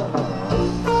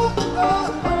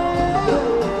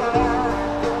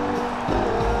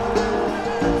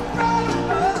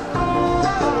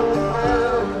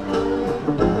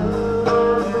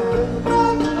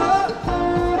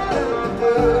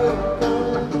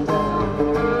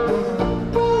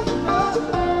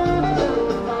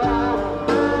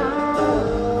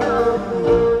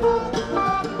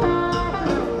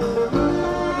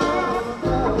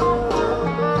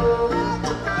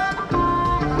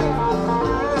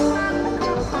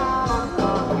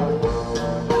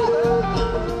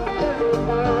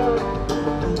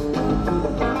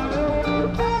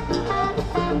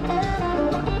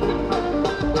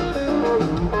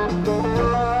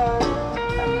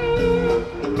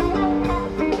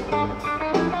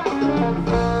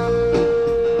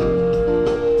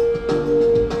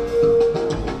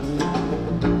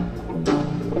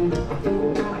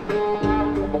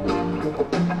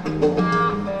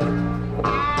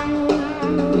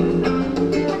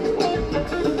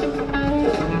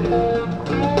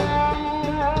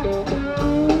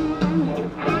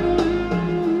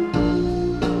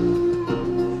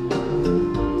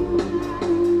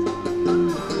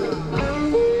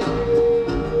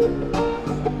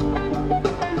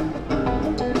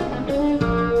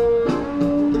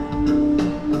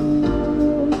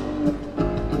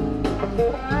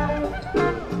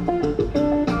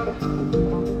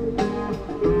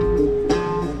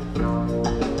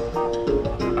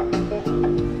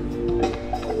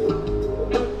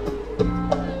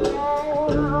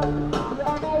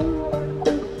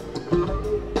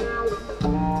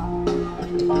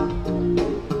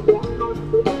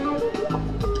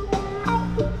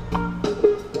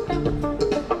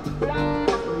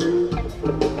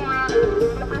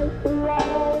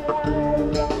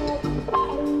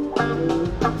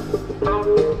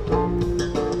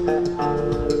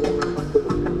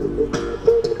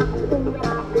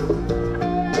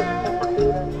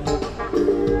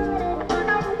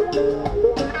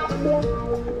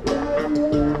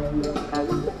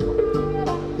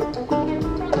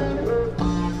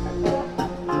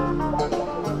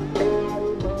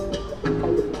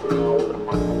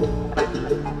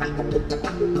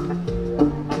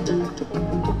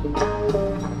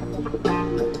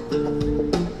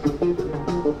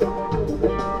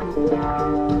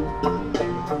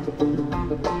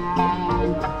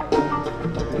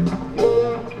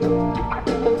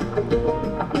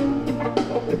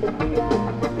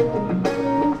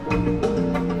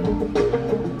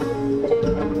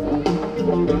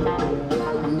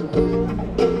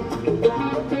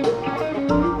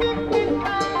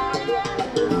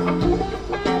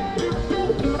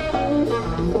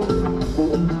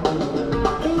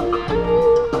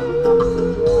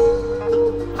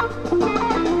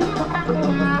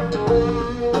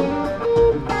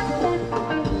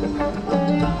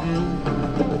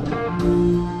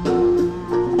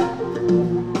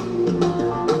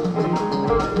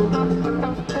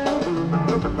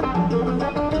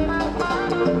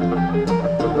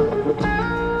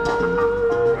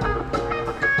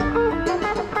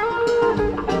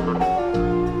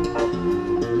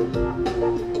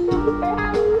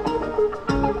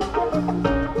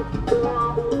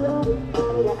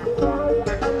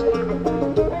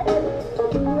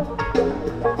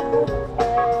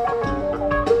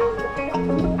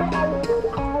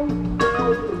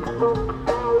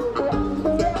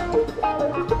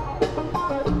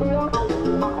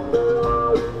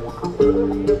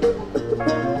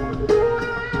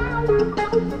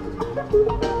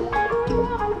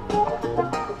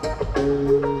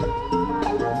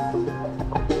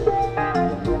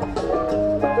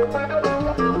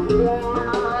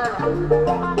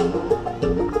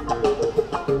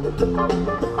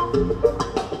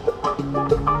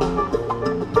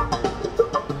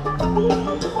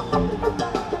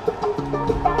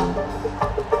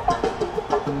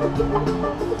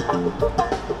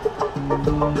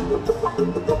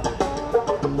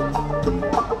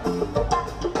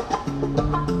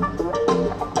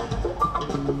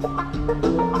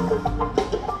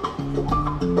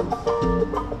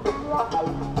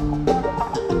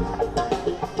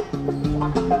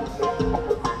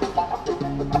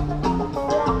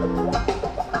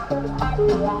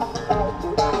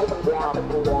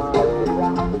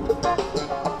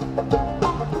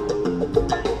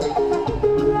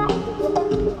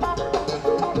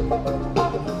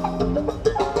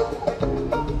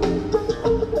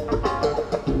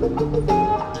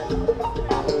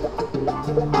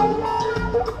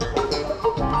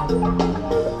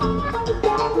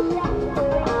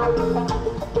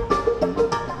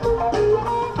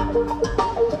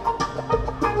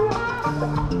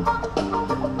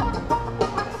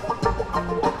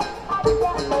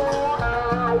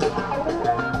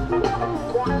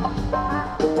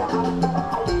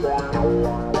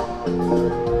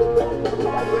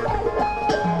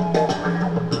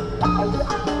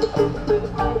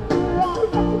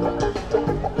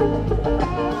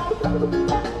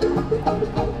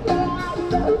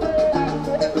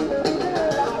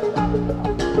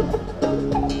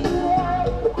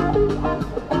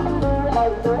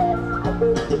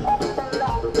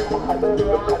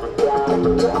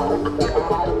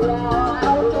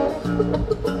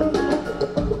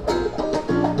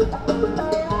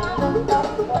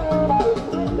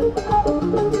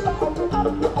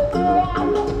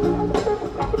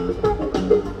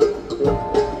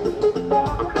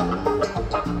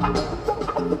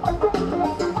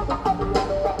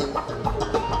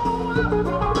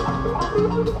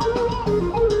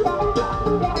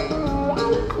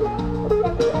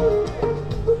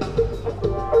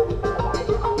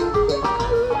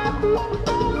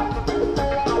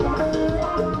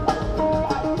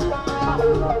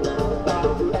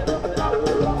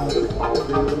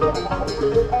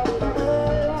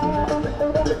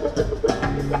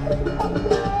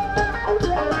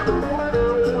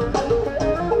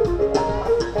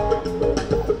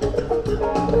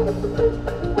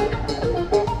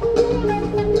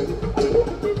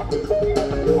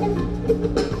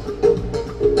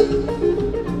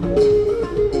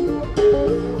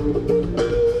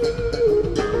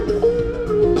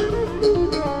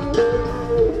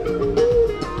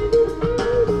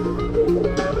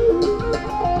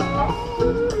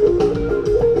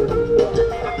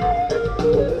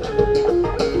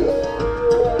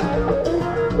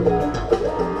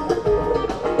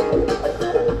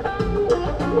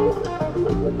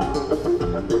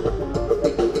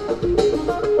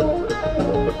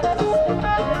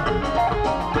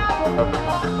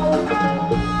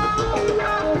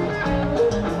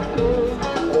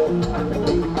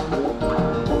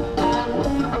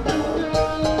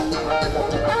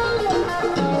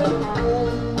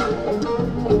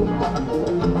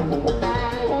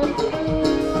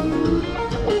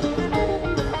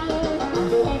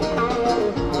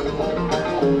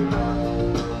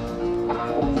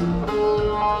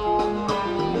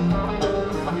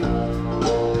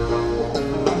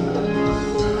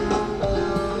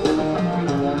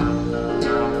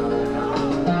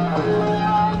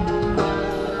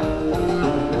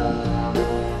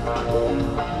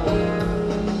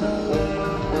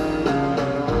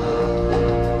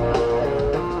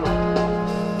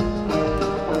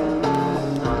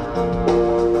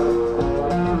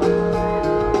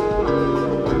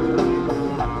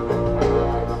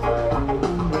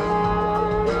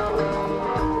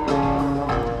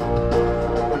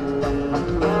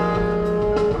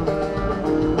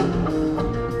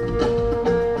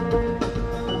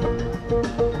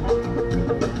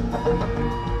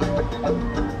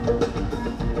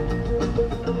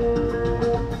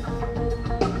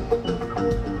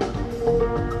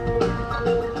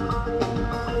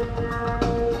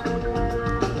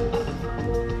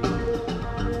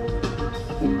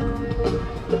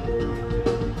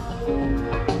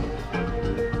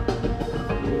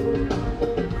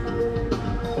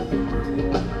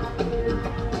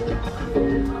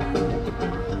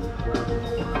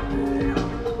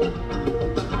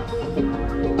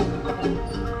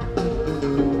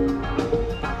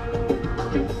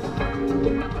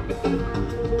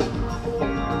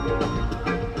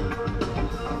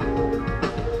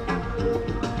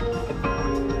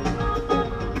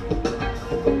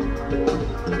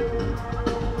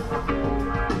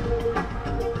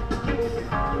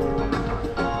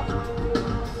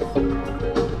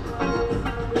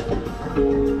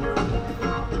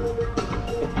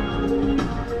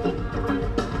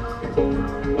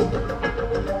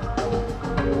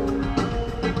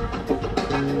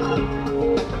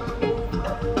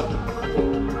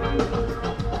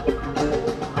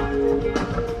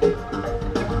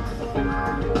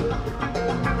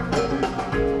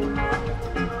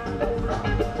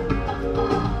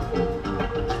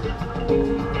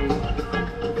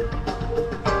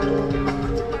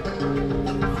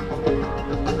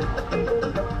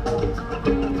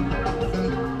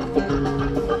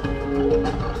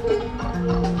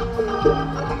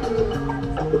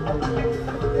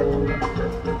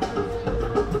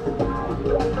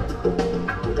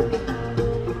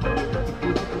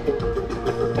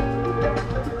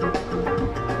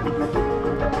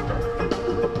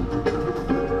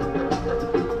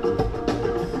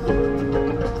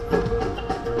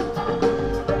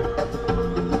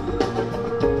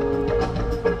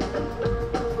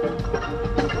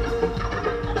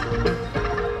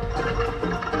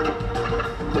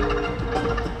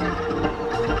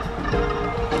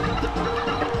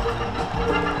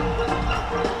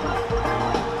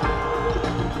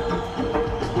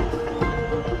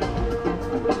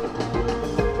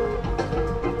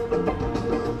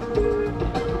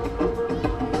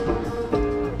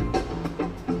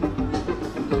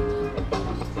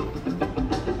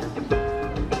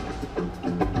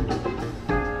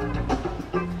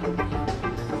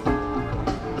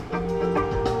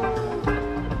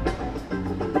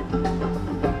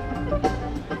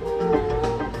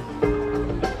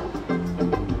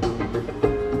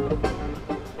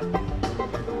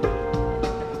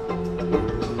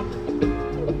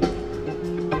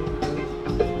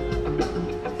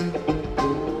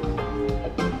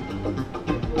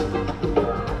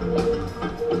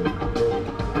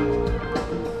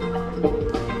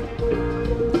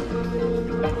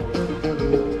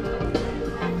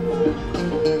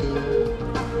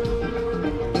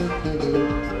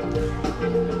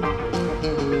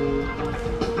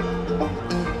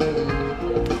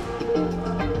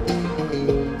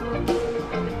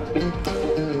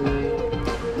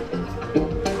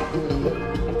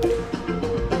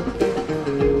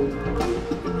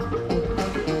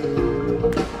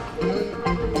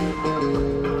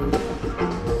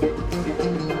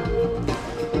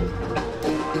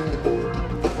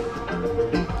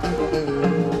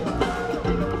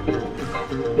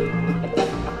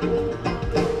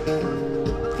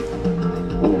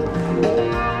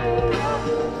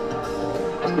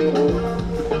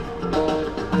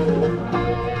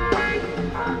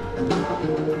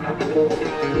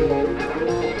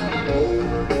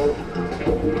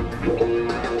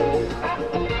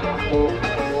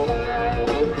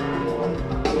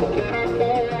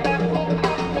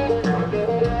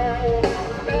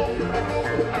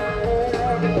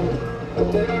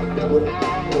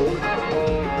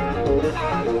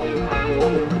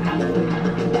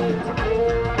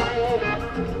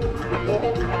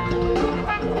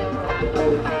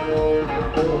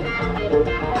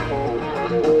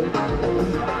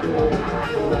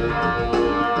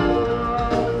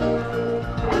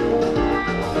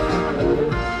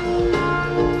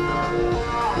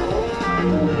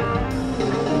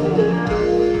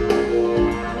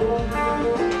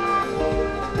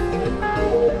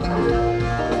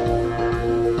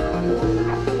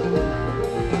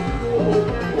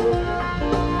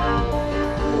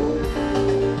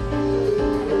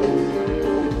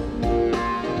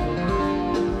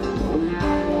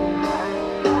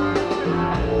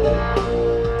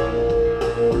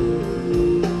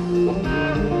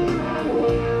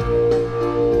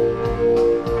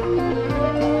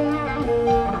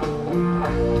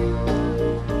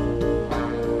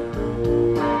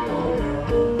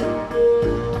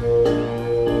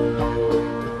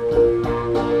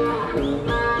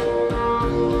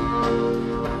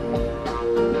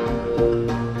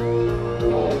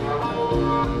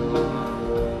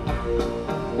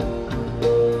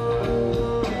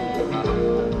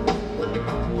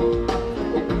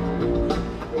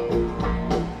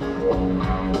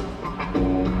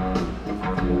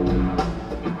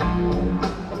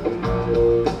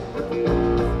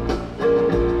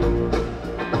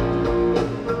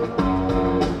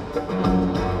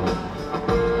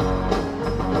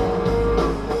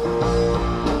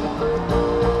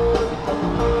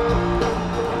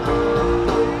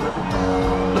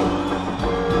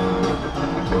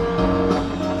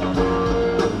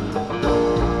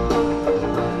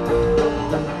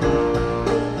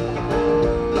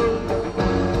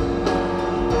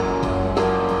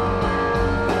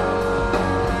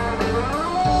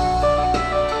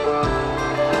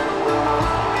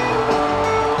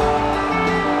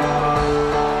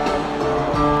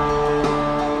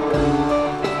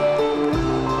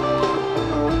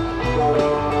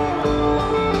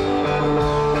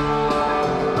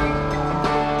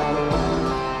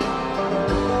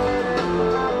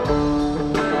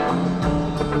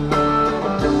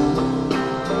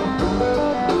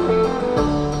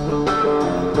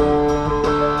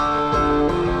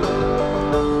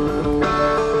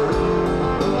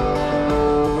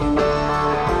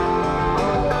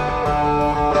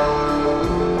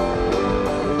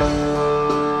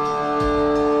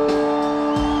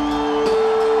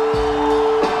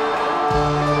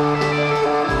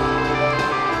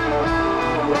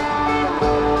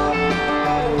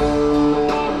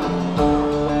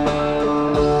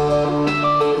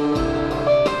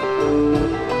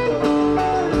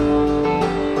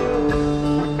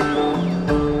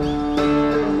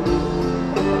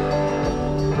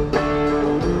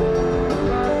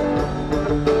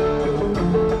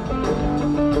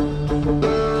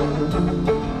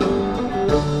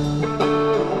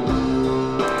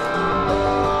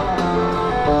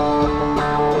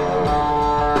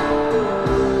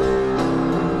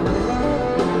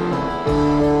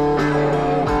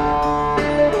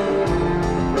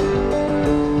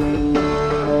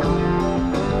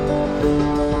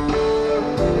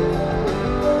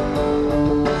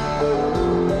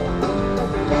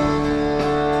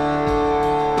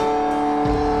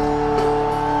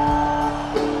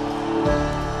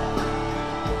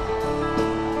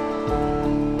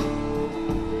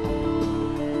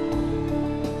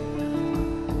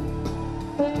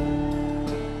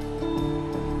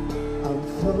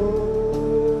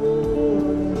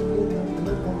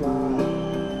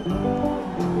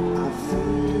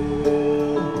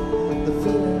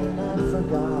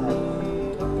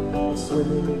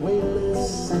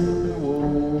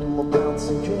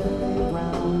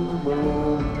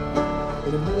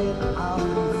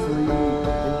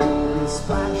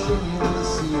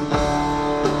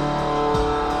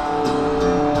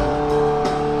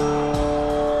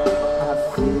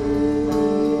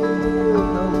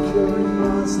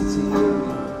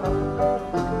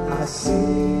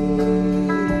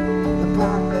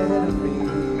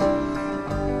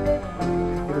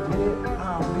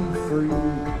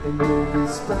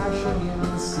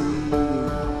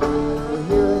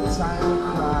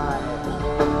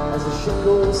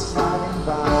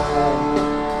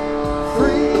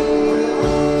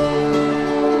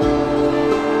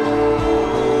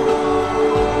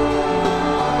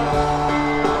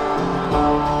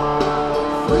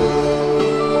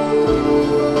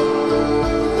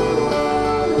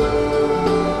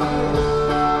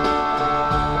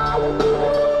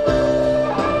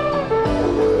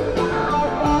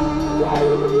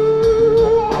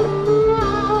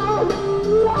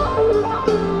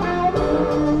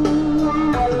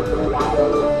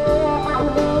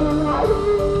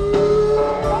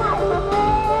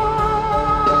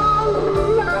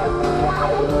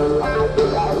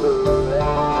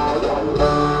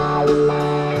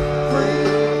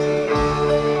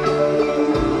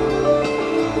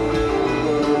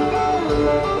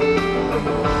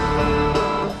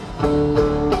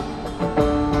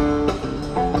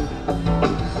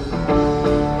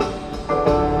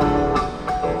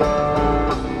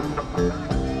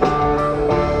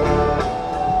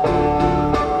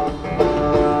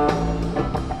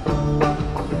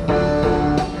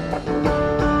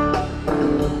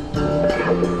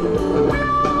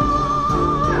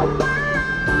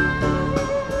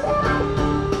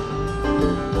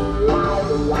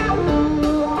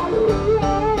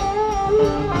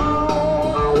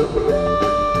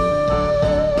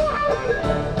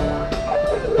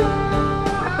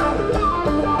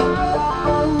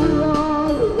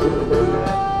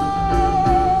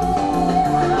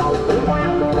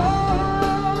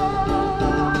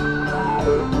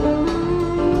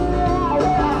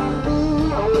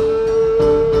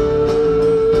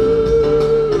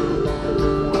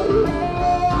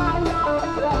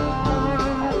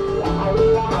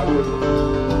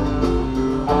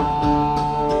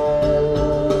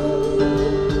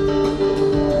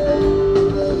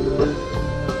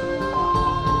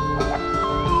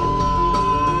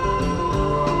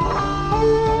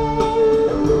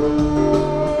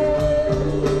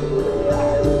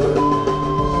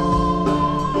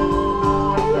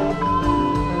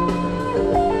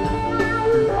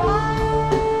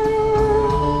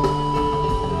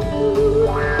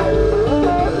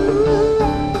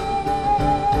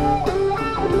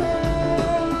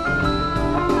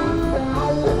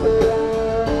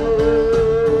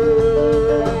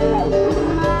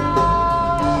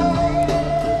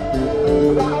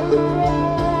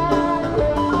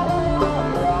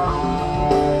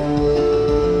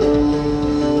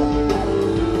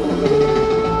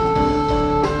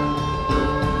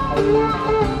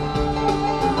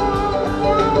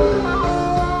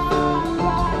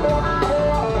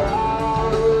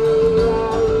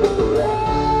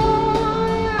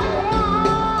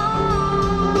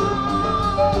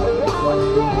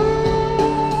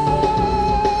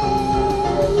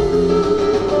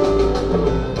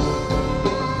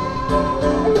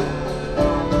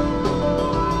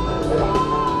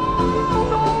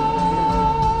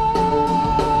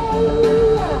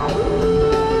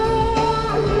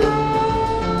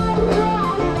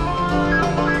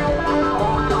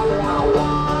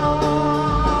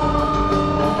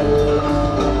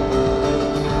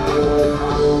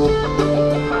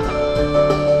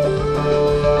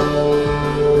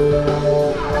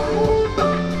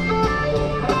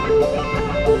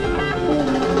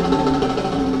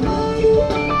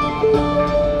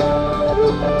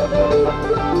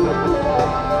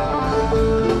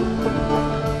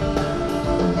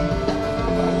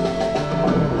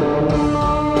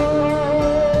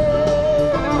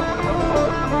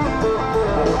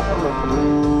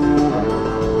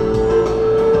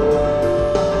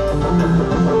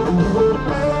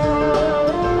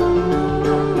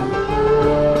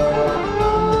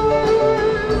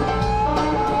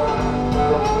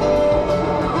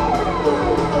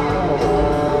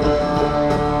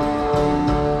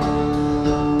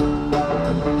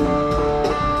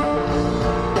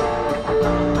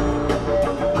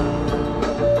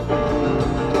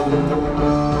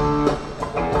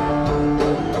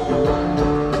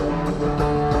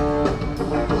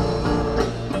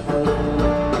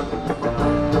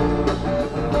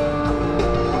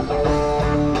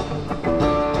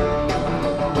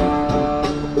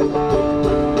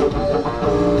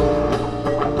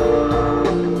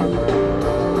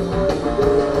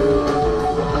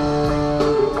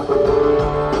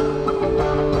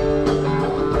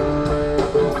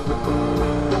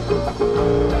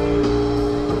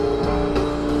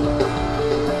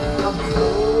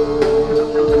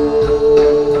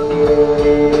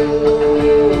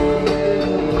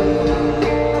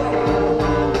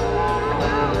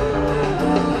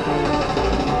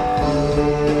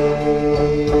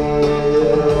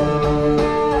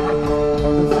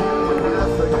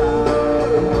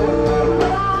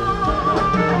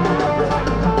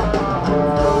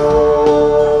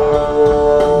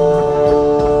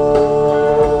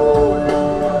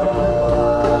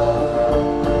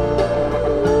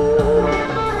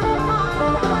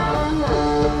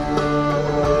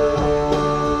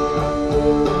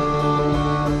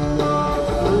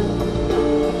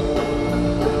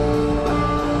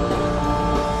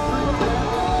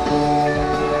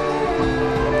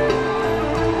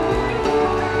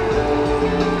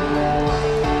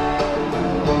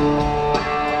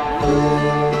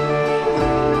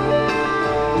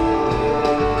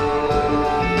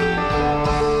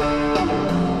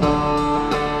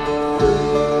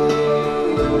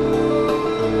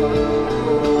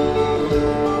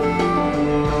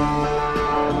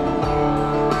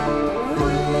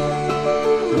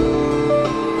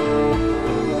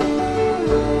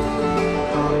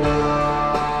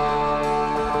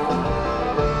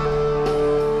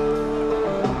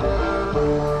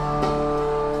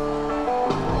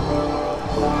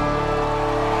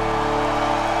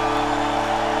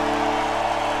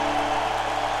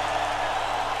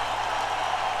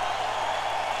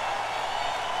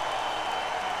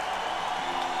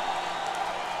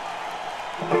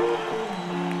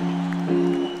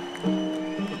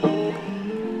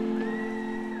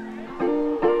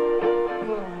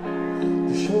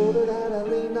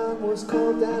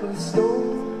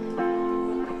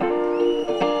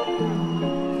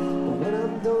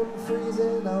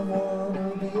 when I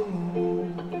wanna be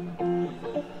alone.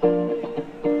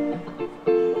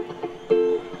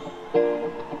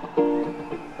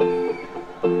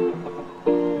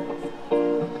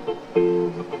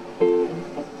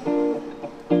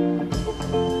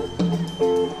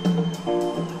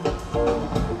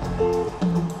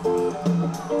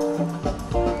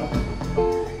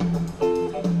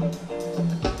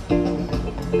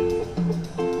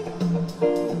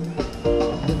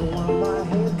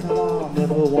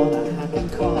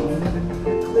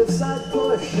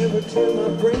 Never turn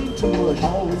my brain to mush.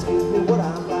 Always give me what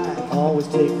I like. Always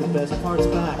take the best parts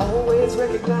back. Always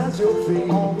recognize your fate.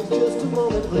 Always just a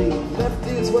moment late. Left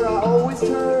is where I always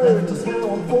turn. Left is how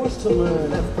I'm forced to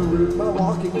learn. Left the route my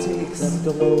walking takes. Left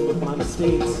alone with my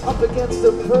mistakes. Up against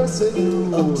a person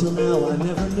who up till now I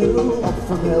never knew. Up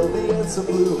from hell the answer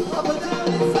blew. Up and down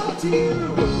it's up to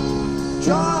you.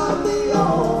 Draw me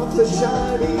off the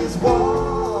Chinese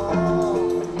wall.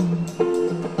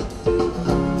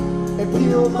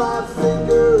 Peel my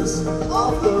fingers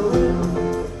off the rim.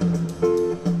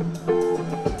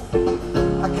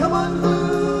 I come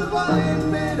unglued while in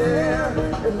midair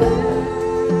and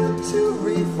then to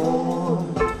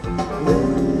reform.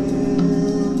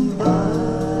 Limb by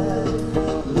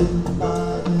limb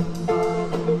by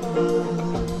limb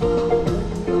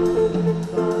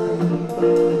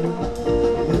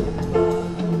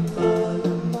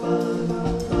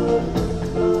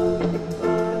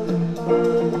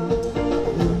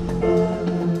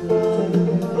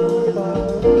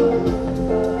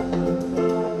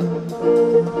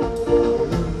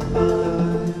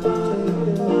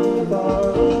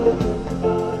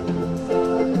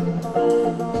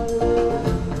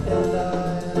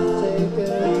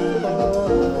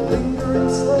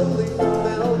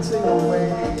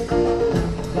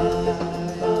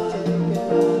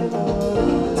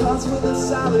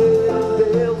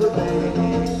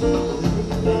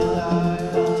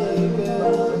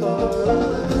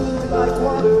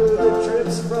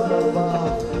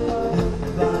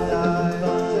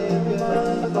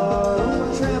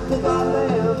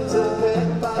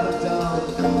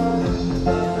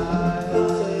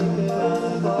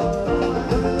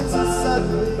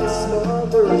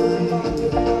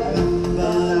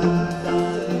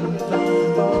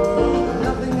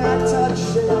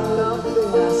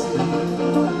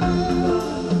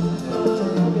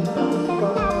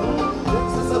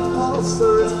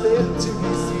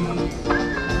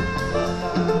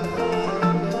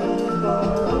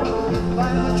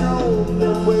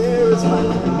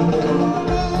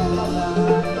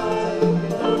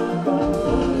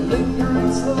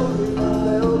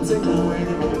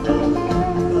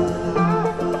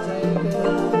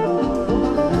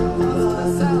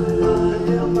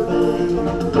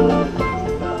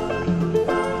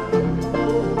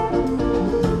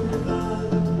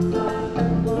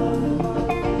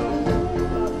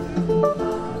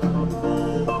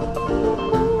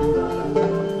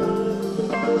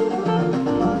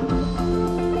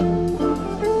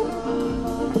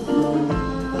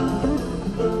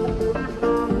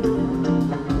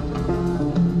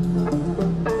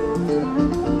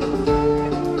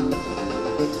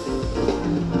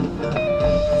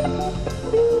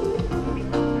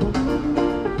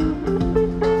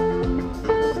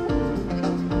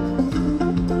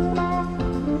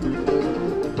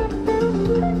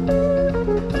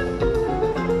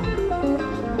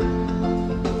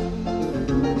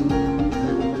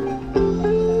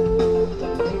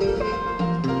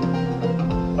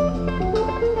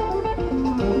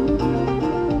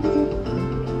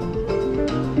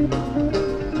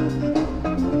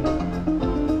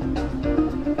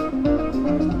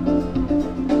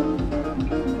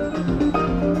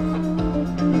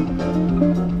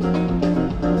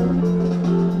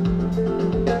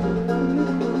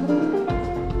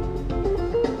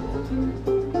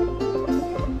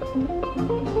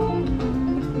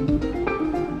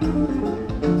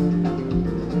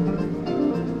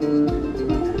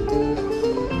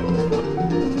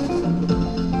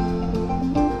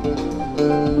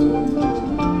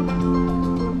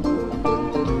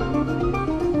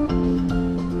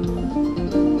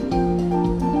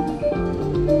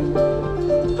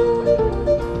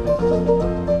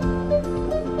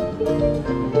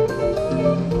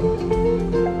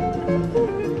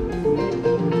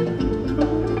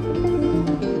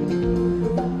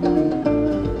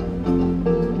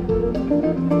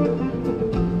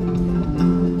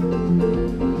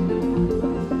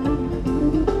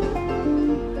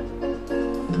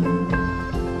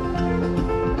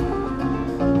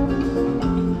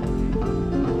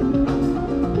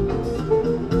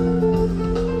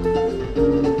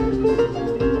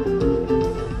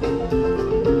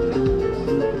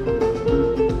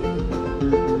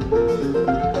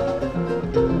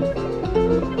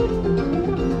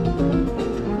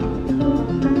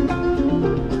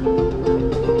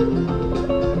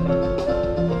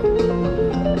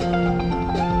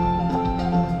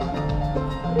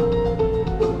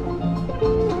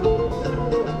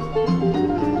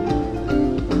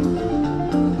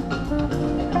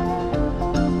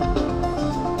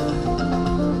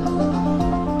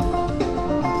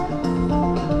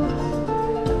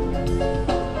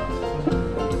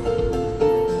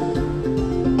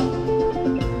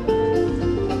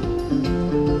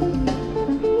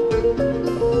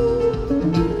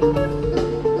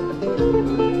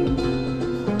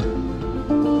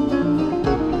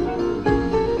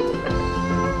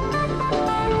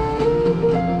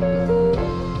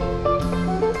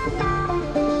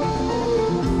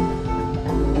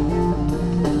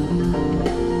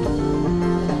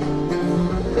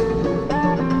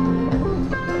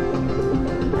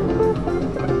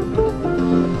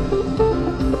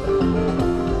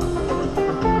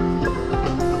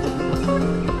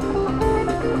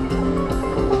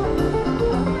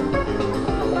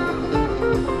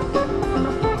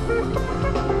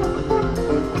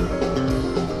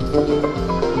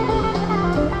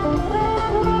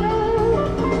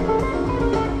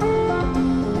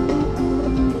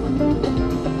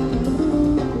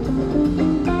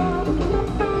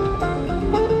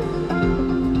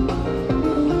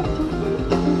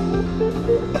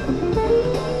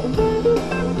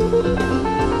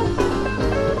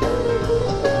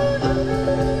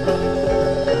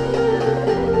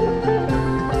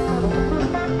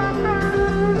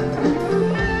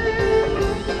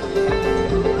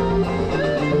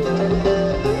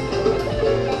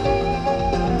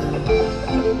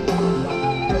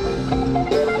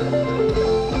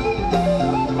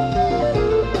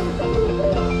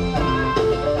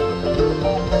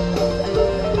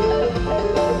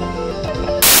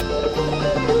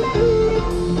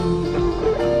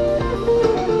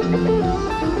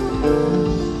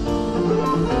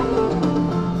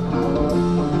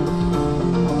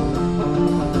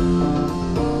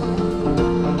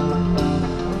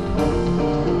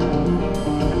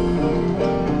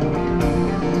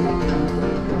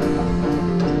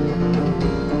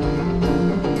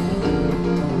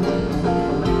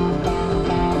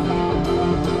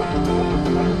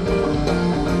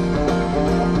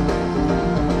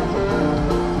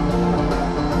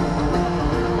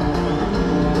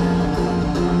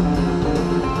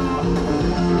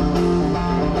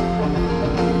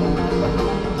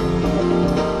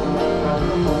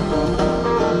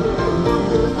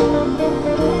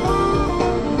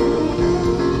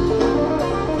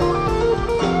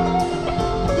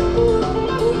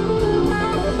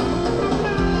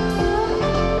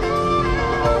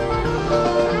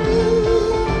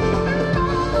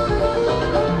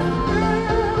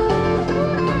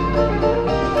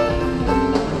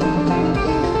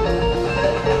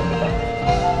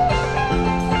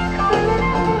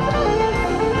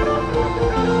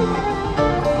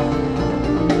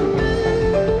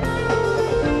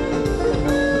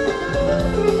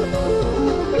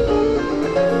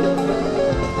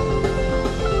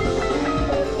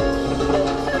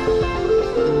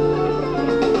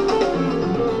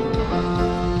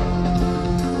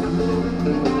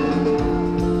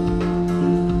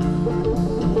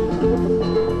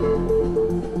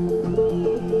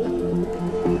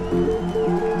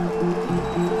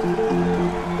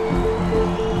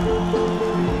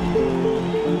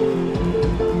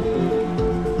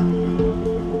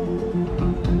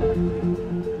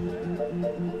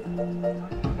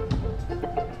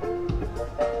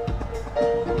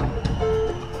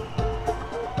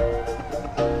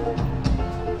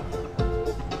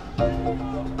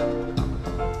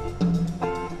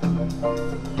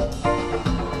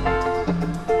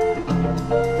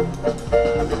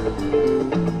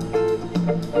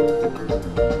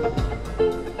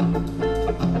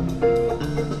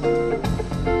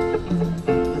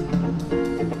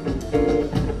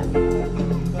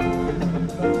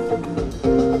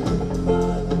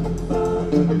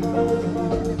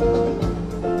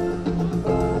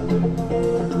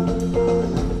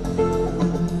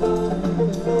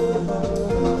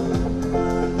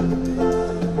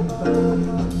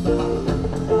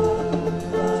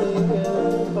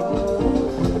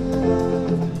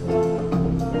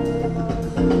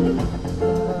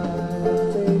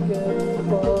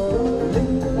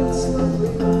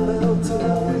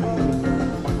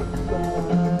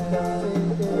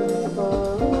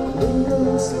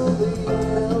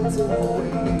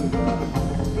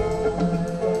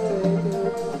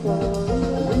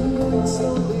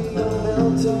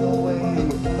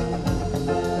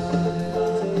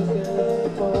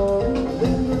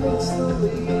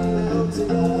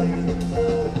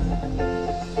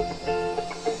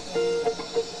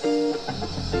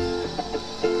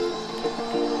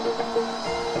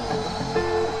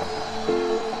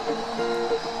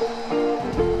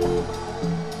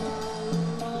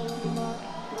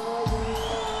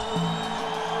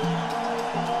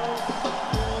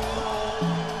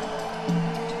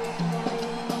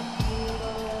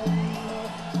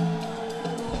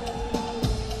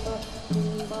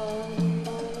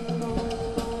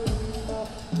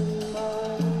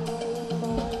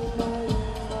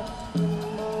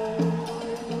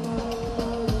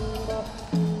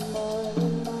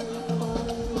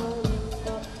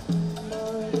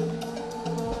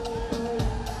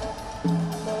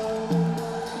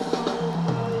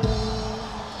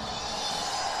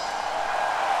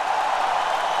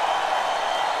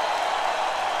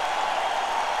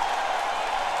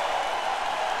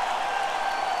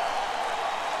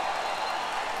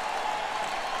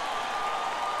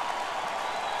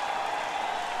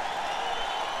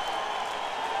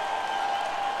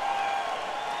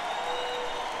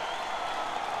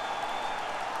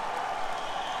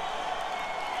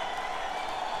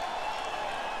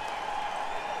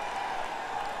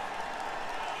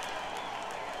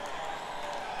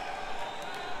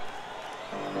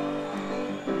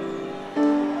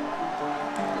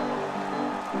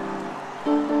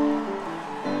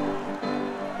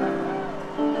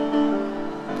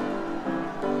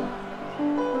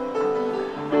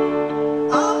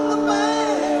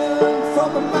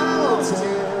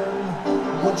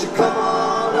Won't you come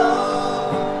on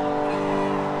up?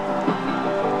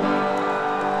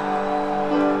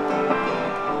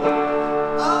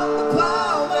 I'm the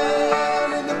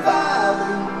plowman in the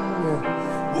valley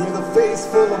with a face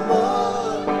full of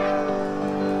mud.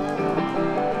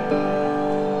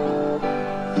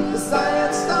 Yes, I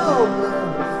am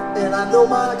stumbling and I know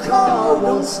my car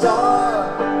won't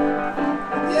start.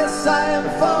 Yes, I am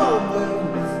fumbling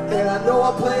and I know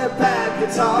I play a bad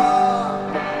guitar.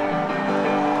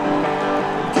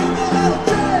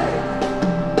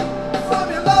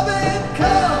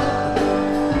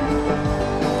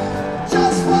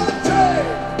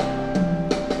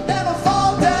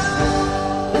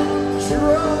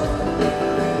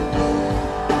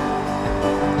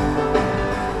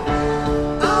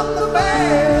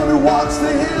 Walks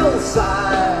the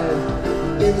hillside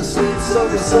in the sweet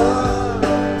summer sun.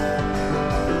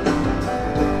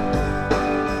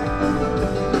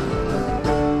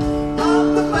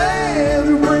 I'm the man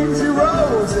who brings you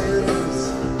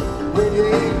roses when you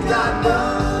ain't got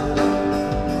none.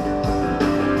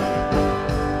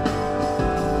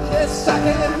 Yes, I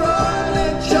can run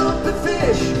and jump and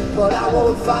fish, but I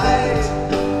won't fight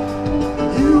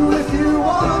you if you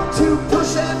want to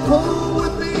push and pull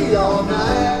with me all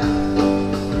night.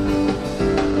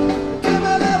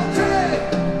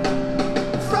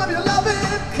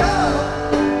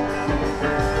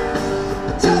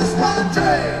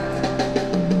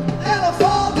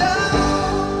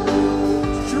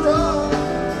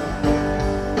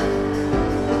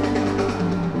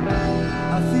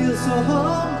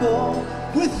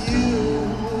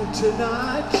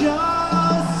 Tonight,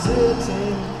 just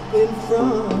sitting in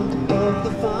front of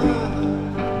the fire.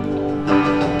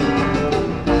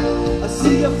 I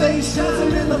see your face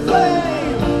shining in the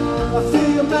flame. I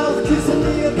feel your mouth kissing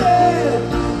me again.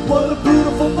 What a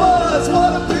beautiful buzz,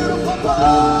 what a beautiful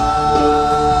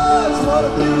buzz, what a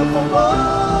beautiful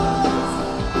buzz,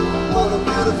 what a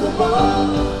beautiful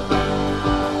buzz.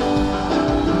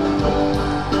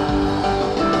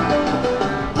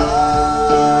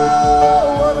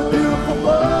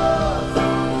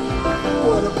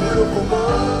 What a beautiful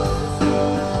buzz.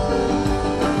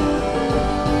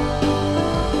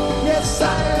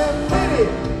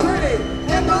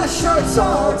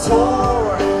 hearts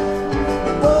are torn,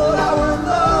 but I would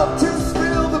love to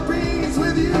spill the beans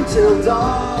with you till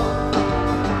dawn.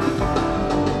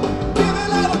 Give a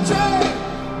little drink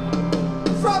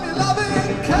from your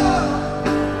loving cup.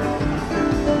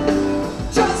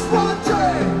 Just one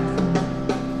drink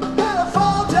and I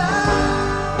fall down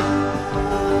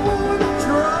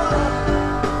drunk.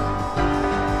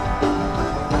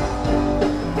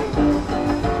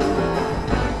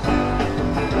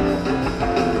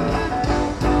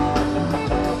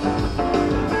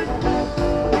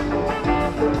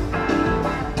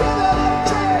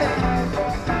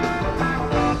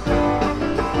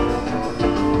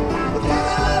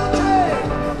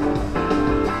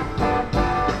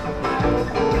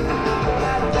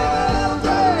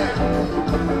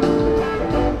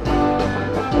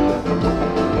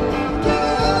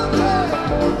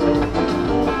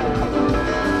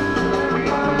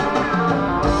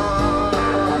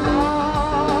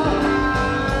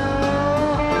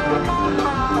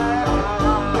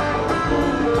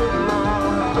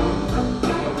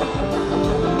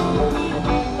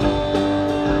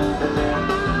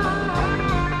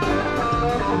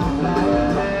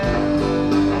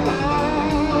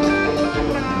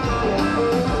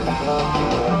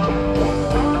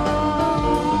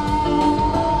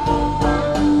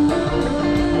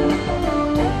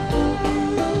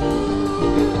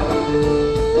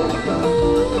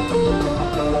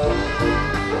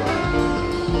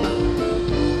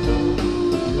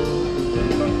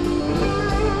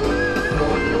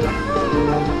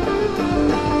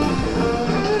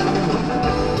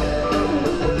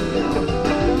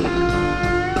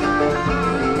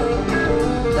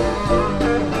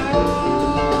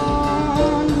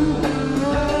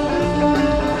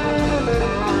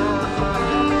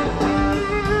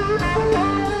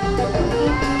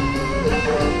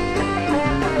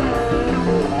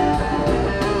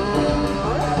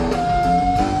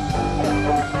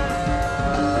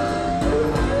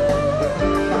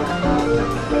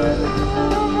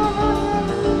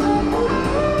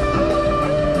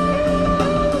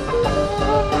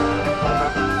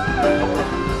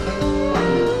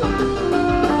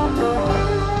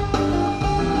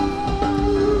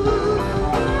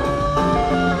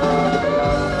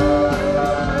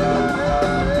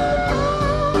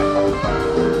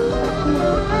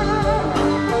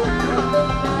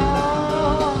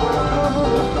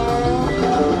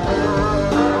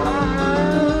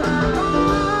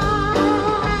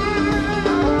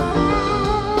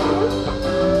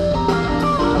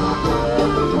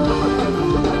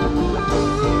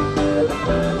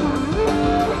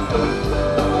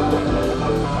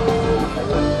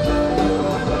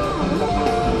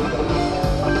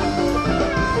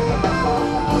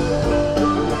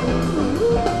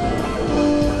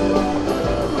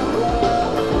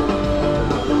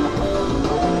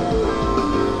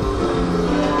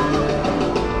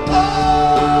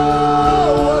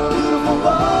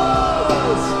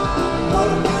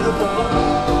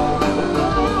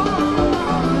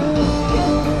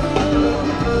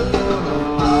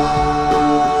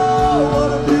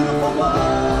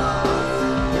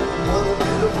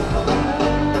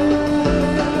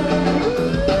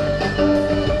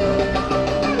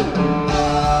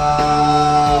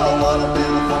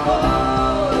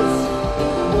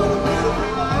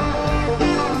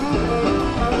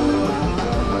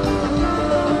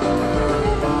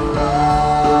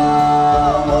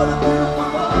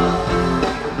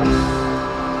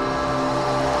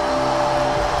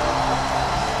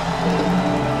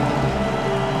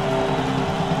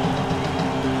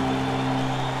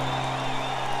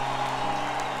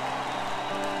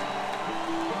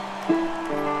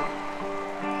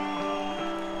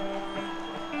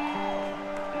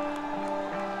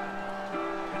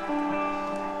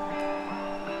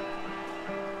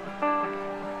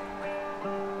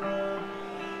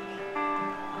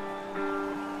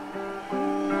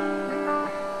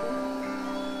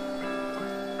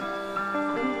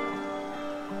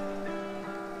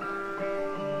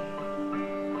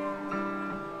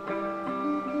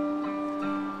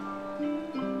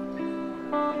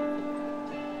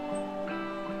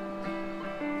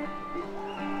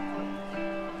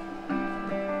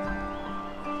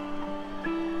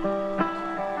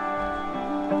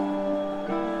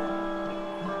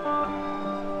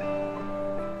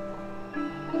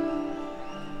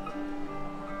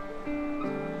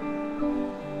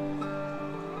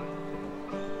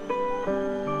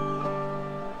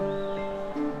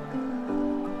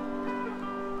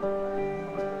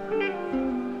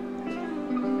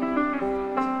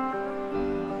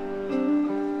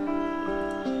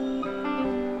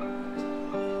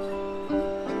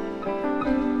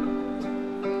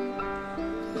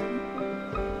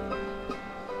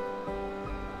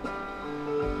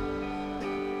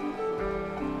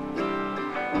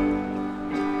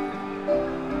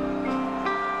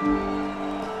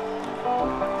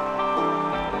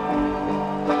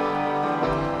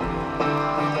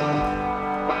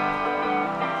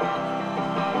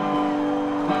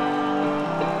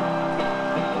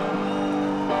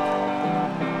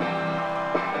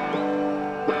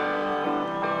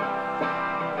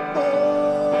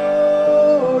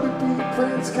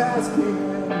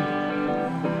 Caspian,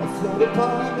 afloat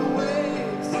upon the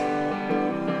waves.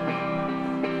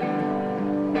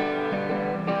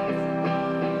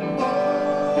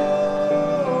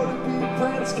 Oh, to be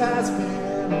Prince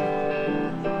Caspian,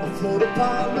 afloat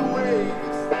upon the waves.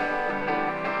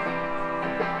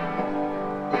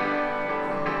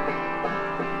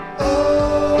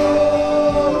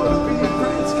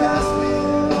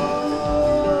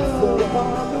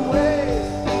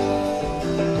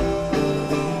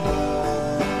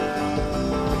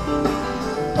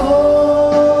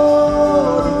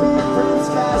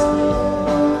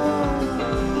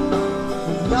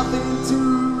 Nothing to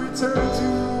return to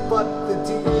but the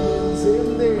demons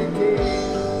in their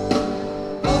game.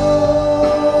 Oh,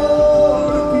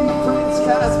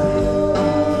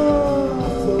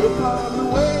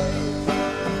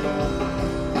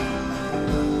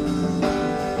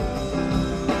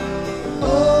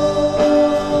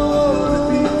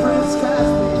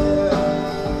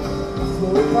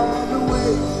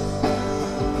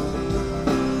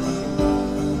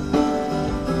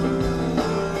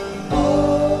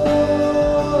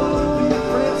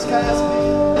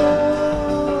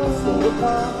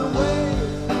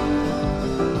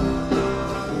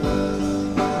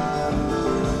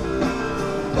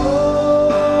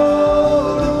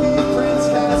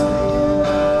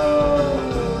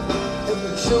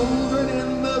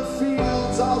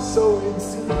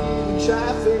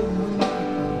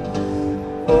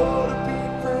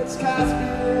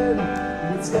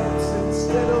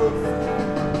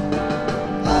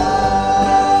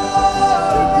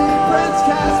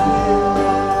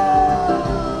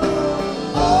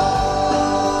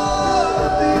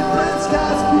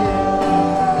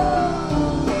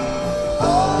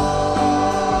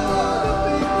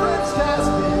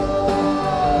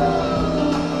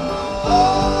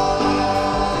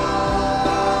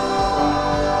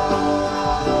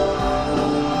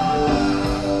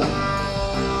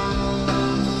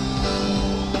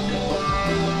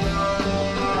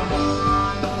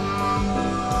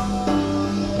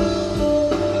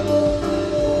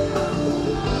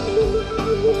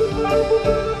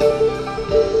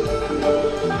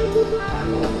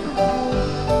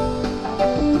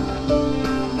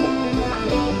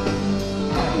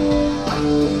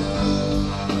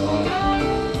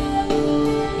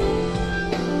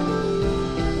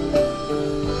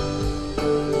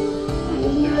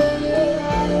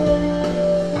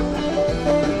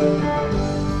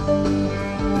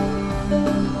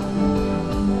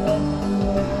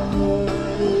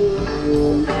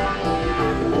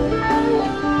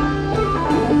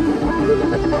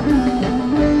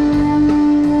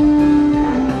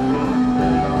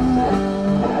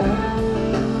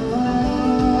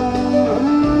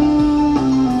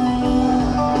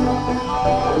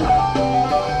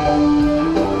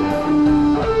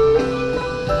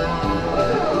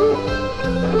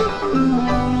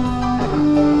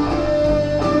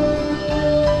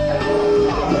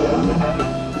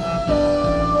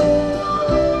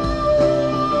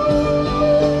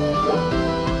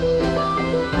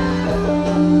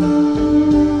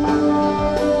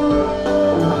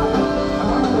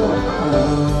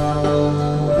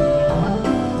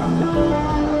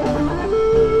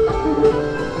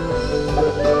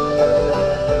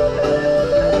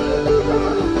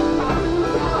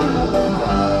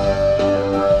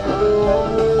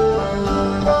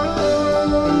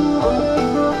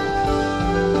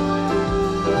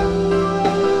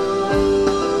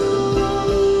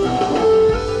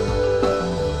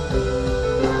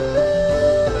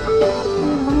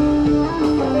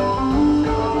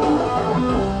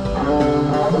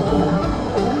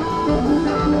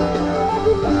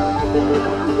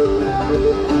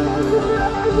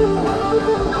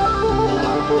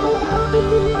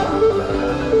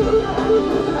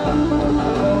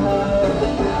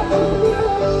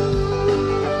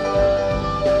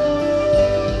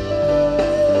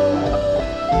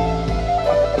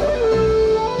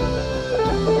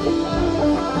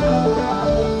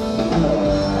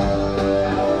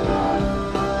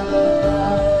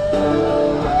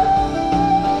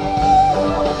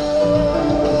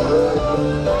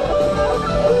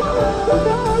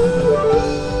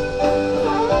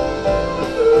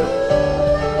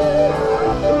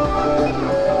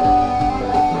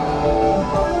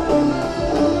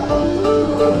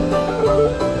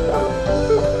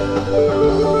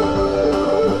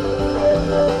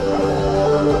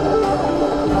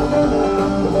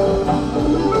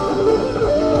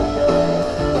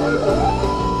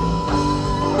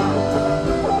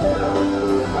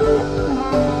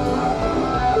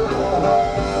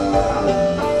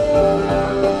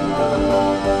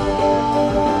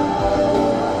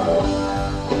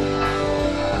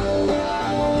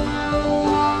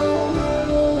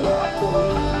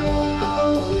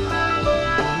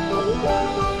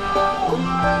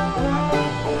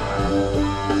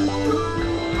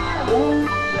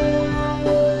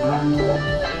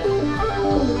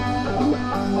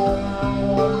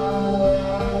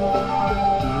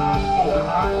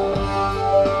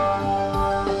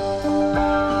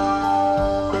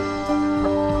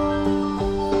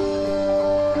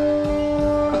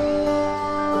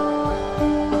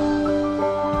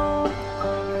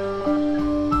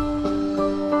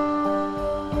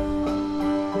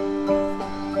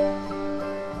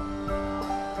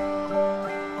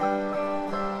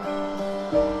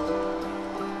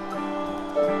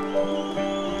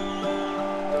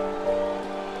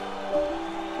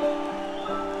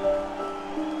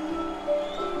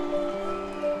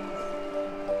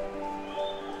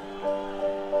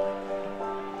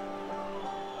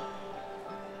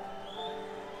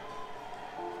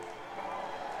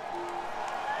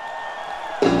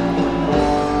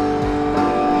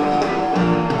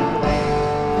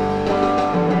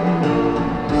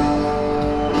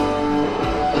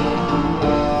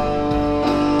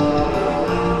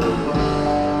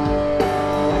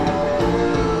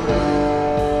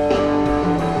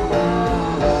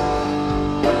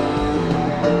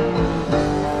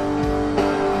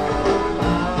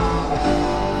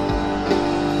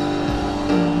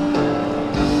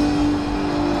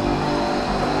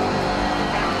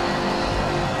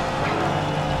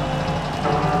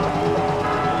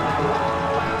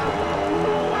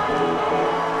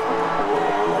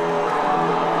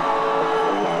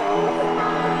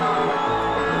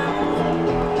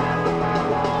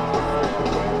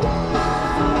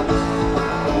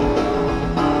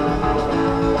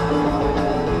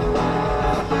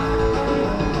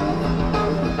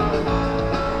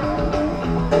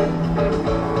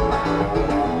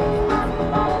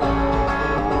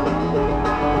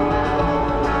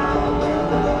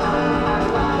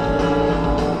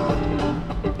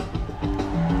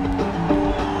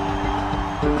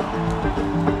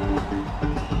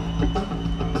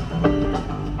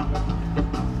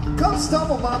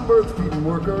 my birth feeding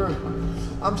worker.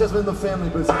 I'm just in the family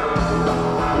business.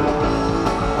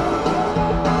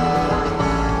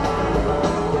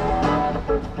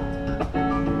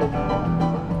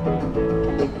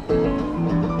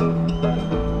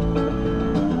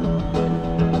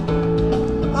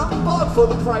 For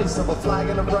the price of a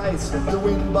flagon of rice, the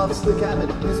wind buffs the cabin,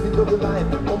 you speak of the life,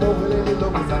 or more really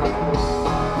low as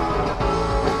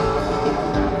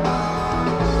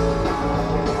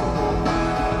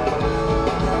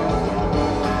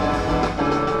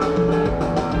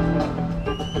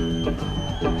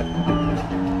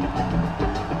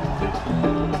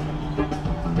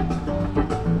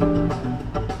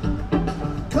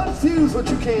confuse what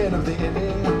you can of the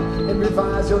ending, and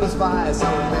revise your despise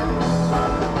sound many.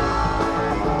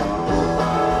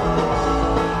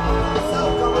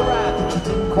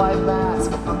 Quite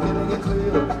mask, I'm getting it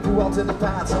clear through alternate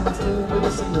paths. I'm explaining with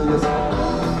a single yes.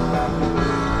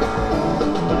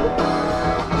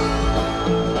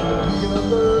 You're gonna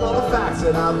learn all the facts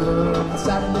that I've learned. I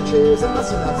sat in the chairs and my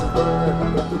synapses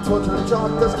burn. The torture and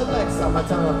chalk does collect on my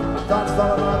tongue. Thoughts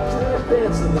fall on my chair,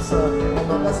 dance in the sun. All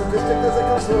my messages stick as they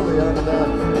come slowly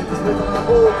undone. If it's written on a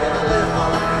book, can I live my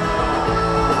life?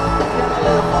 Can I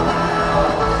live my life?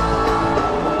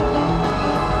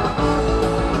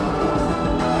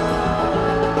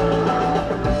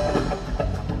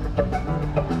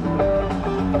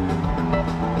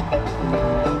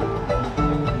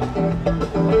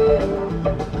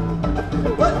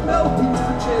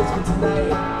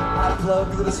 Tonight, I plug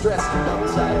to the stress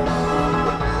outside.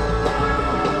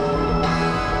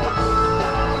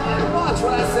 And watch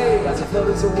what I say as it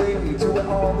floats away to where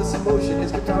all this emotion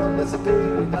is guitar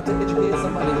dissipating, not to educate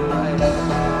somebody right.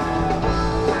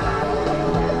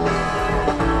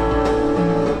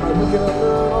 I'm gonna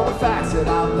learn all the facts that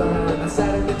I've learned. I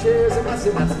sat in the chairs and my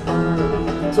synapses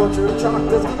burn. Torture and chalk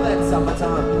does collect on my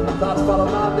tongue. Thoughts follow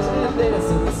my vision and dance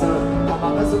in the sun. All my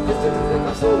messages just think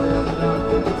I'm slowly undone.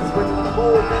 If it's written on a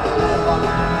board, can I live on it?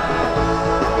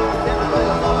 Can I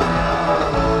live on it?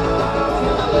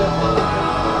 Can I live on it? Can I live on it?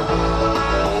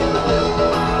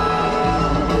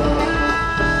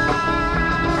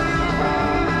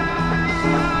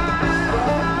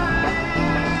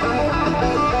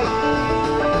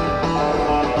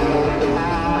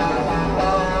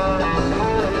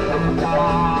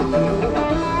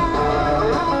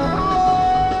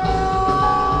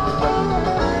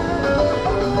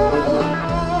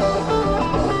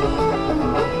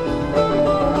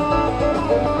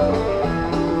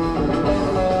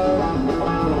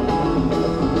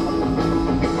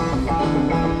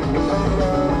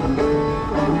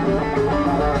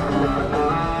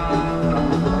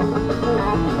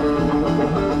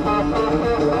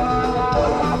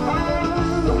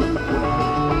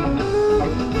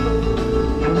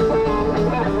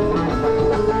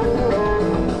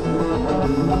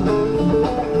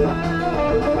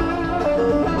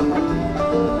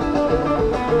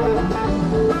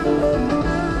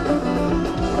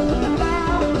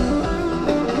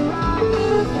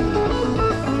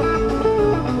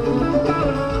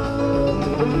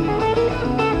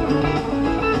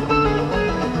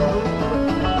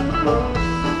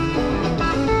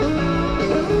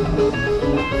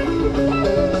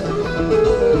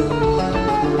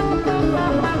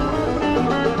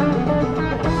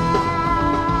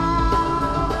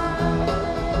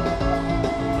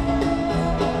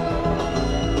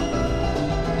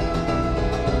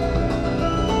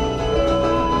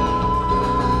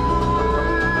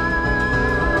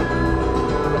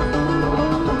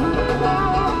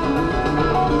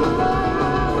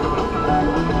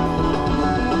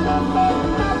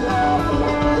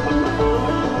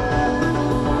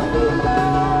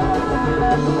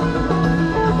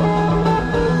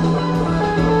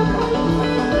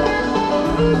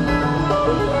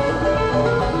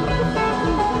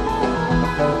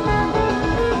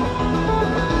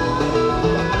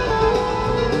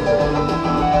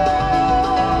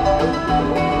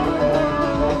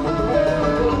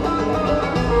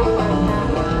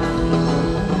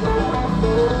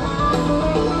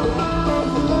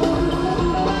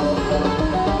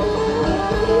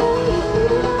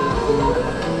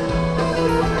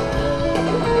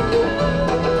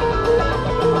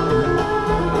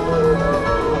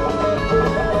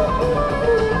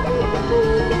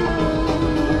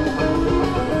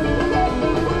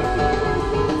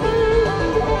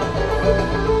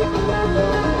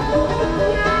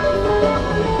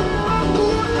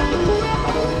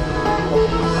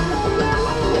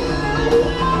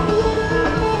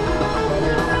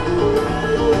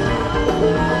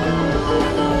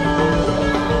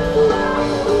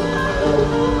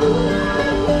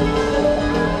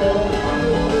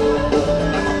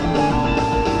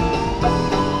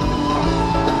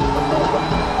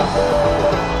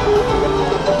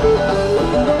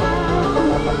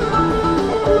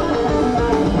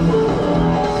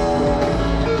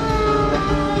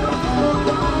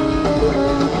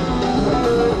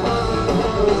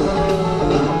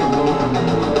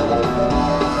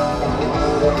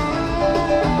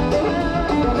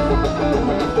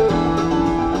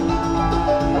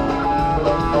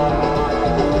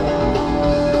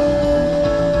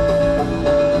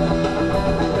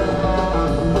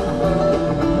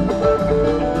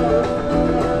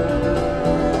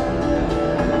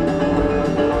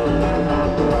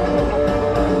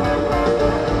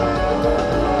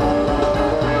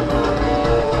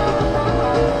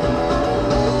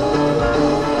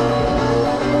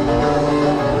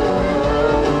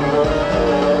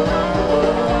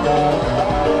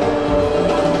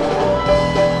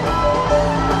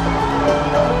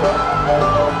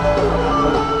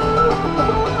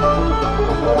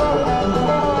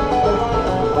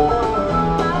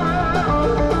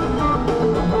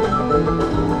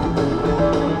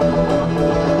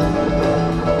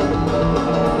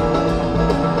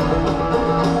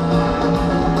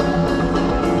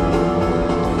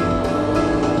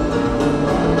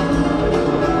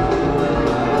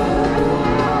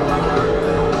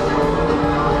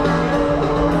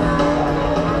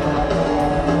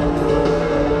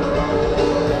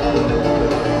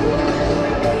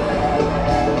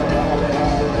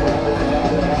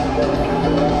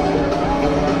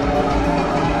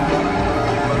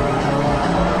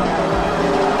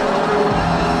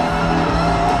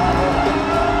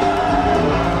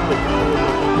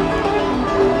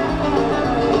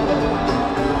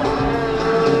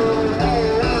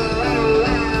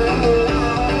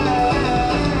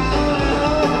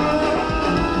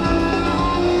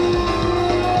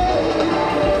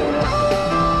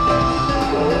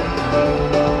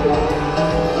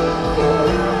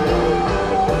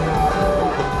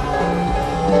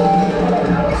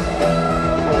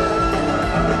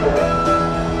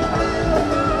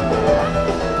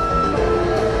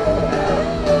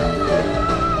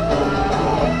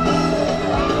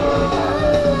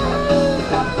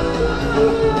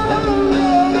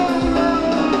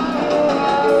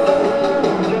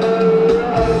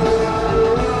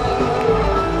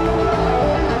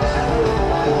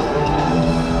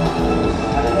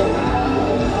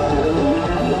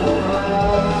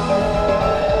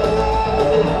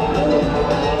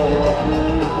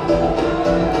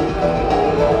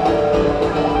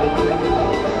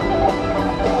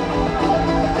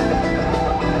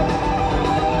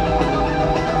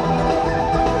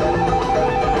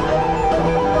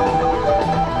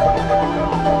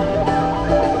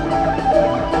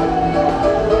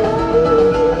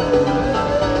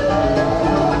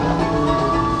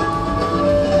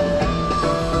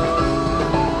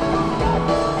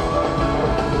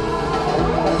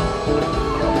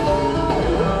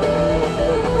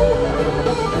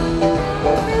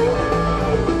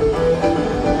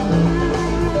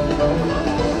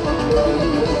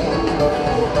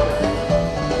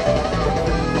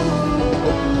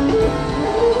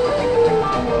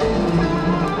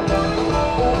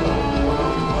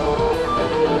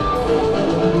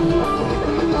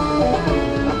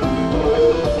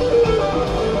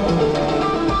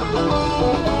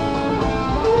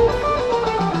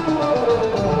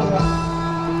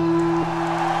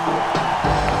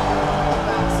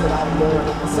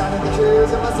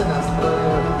 dancing as the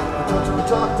bird. The touch of the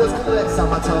talk does the legs on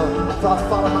my tongue. Thoughts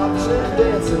follow my vision,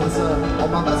 dancing in the sun. All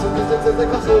my vessel distance as they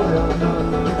come slowly on the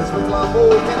moon. In this week long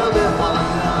move, can I live while I'm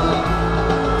young?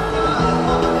 Can I live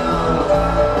while I'm young? Can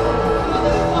I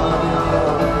live while I'm young? Can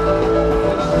I live while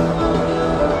I'm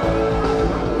young?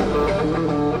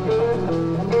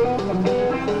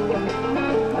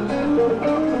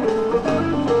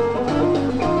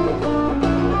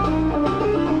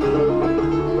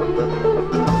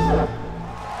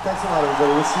 Thanks a lot,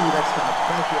 everybody. We'll see you next time.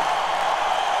 Thank you.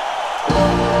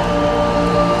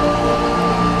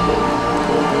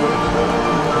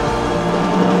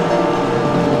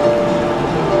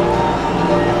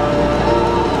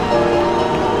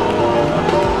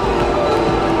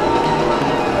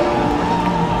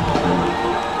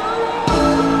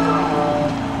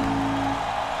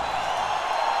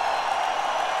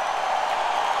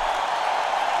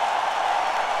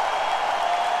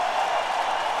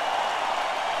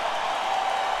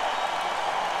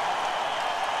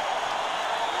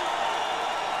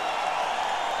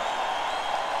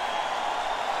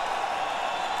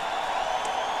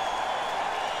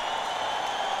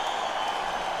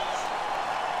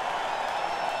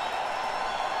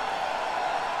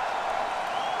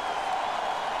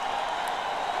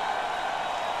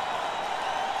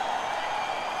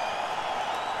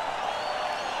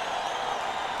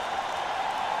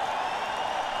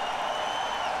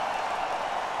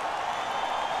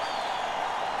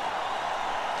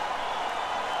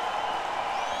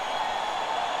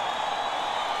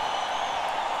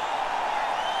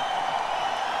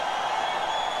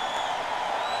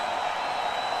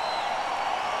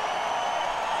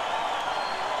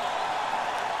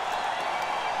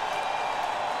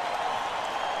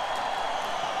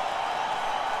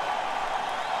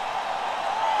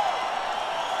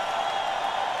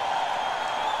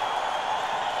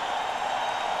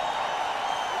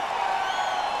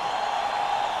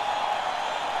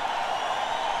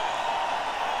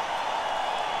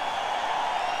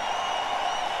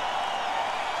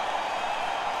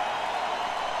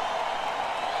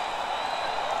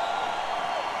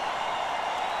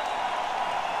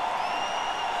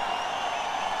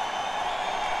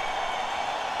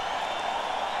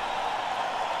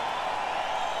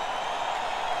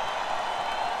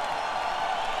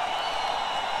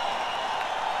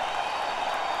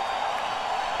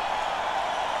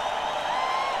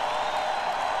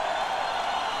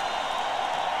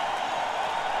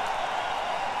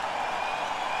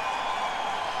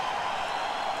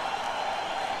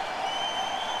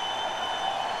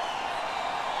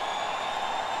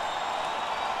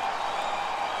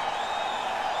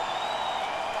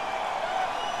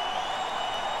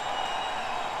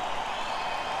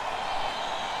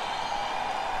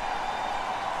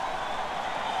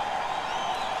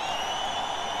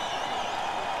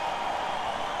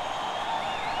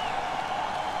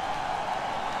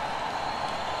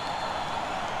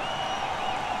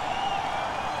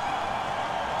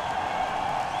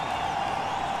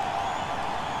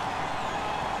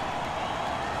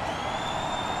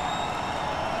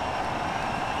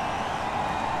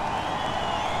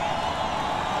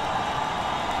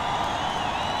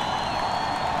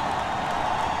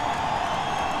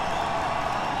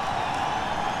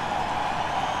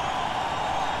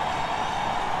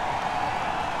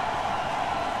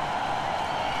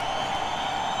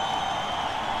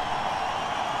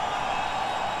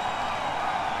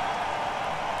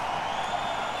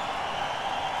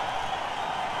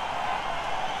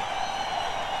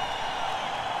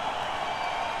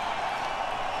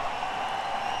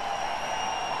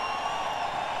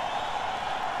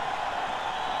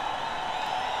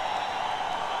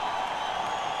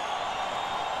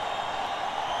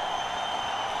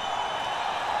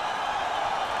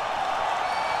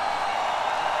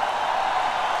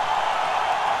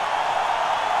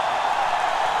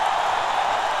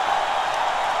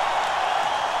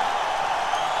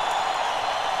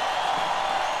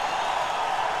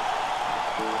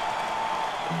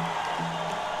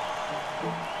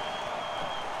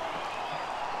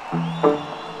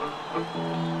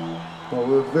 Well,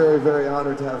 we're very, very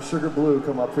honored to have Sugar Blue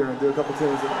come up here and do a couple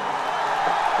tunes.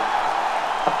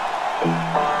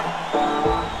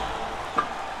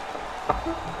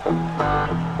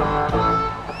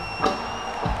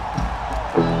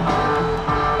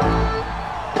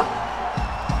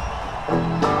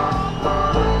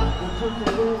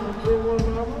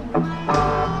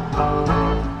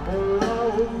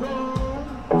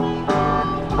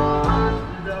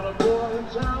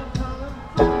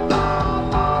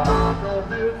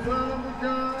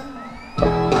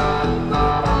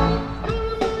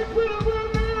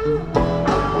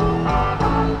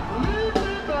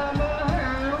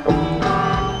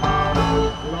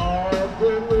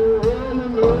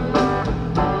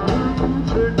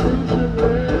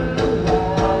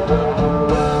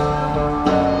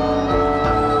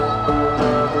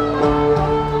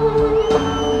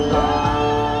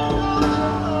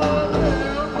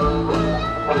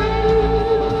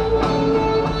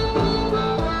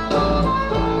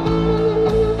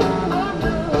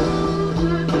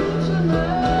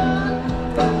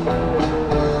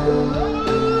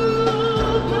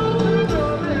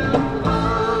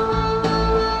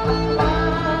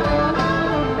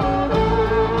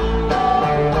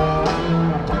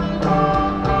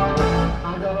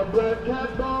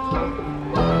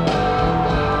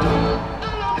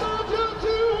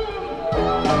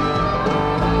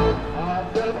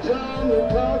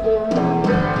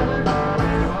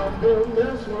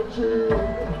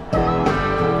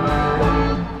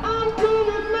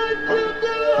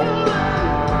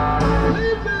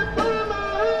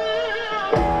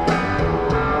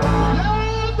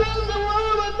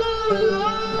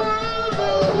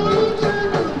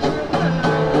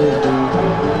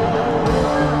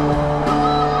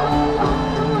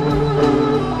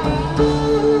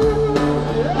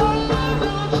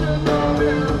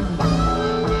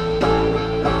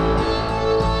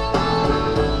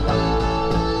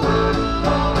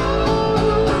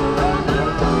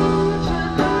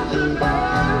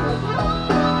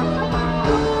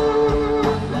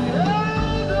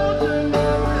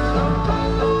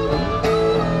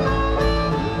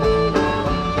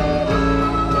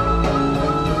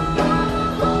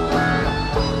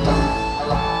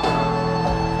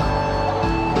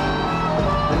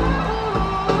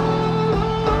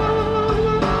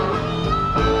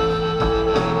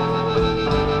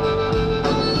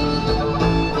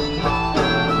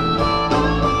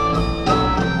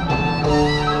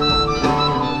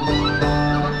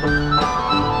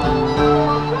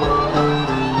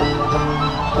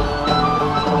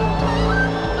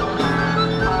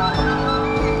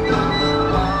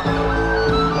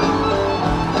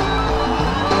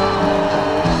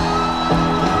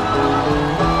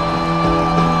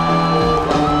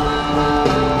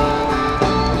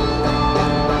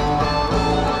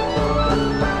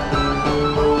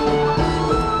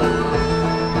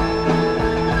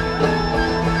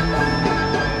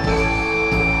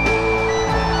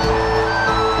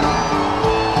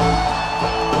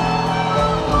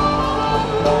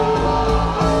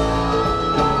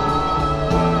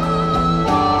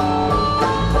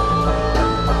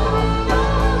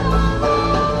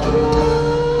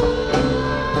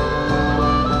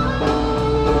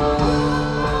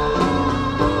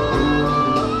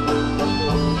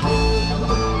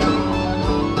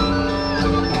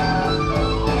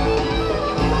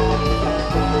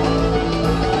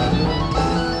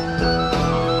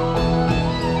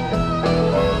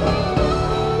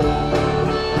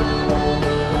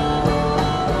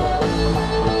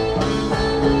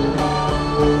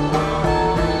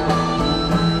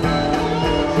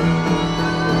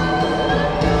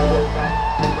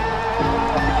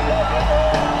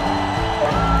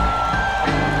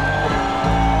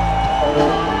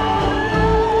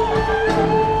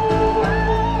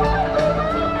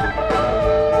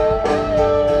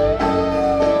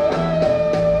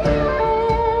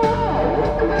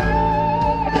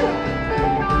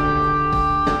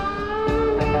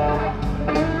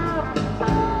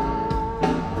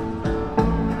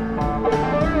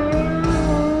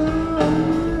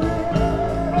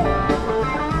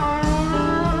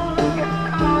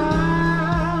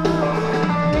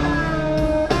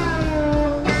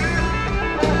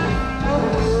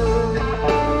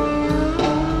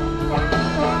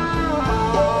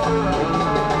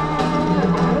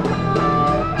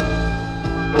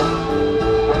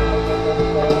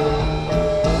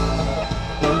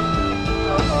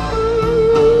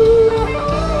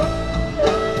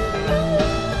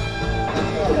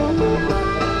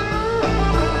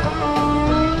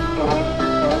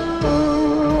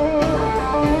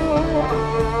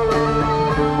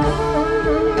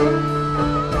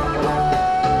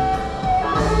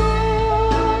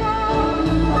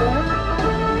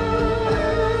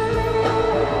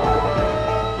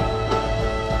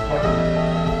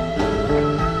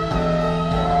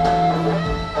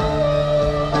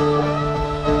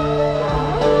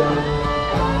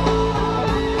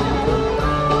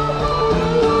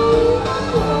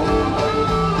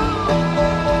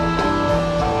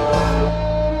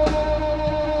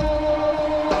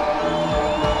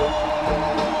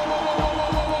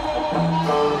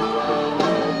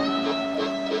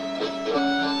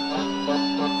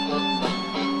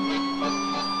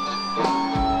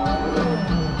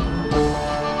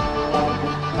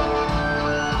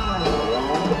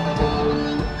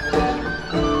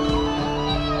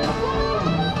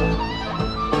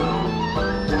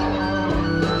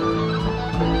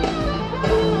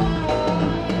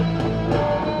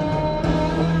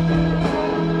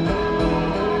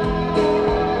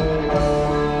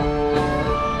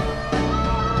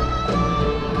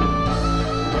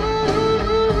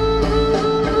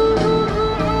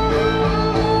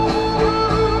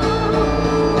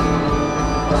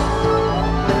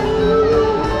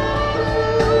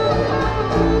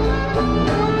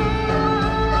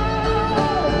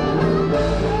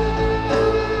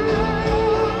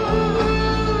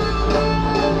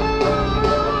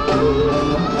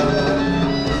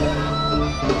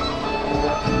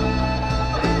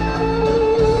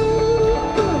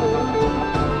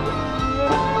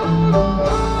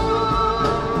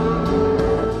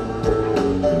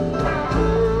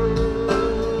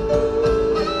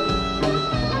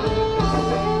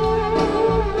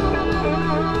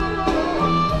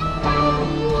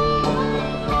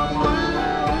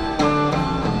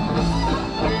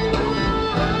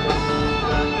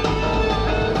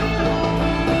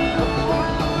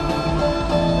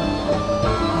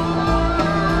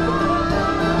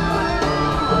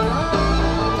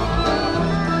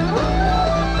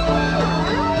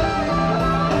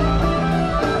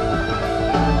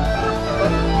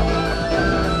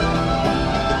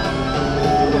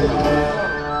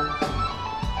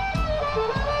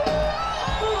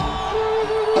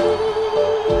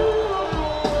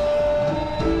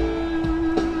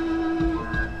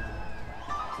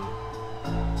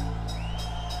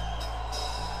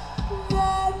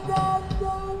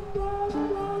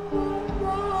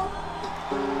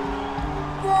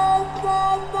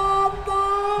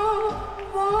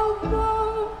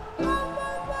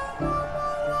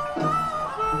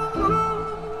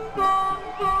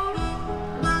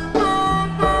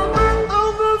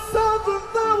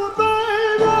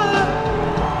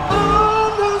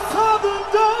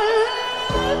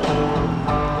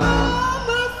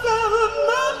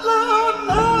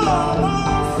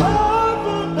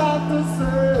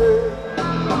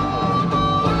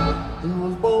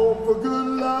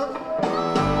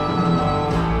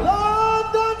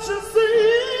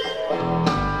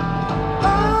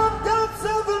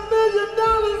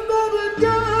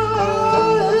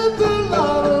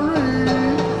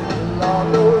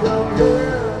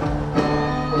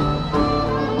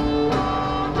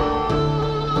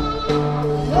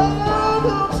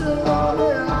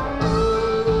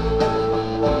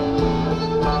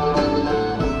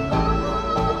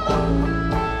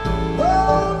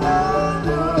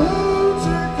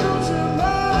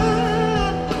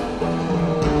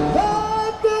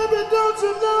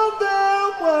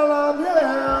 them while I'm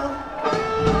here.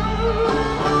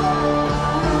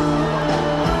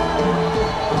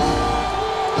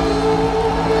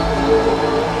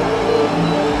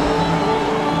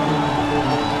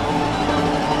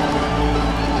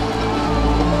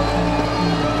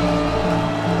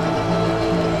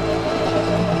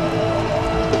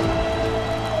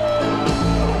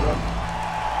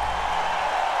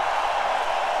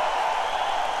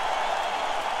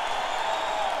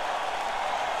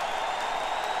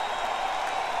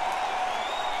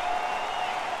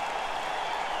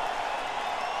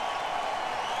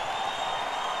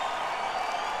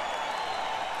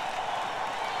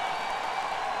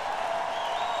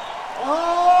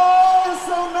 Oh, it's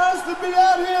so nice to be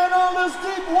out here in all this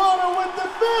deep water with the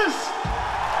fish.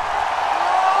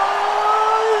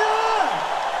 Oh, yeah.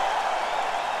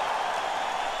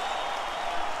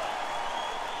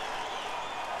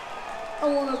 I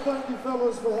want to thank you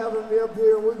fellas for having me up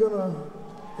here. We're going to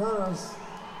kind of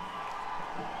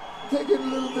take it a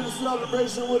little bit of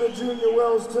celebration with a Junior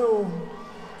Wells tune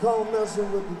called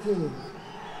Messing with the King.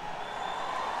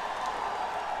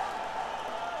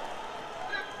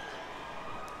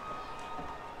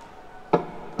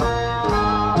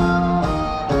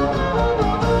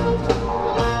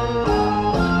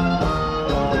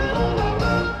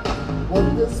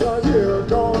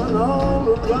 Going all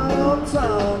around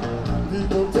town.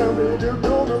 People tell me you're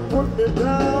gonna put me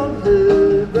down.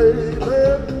 Hey, baby,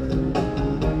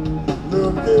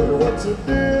 look at what you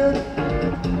did.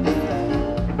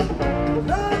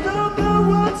 I don't know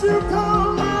what you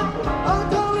call it. I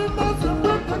call it messing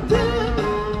with the kid.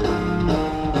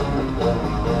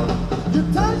 You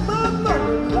take my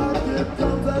money like it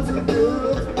comes as a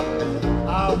gift. I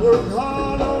work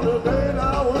hard on an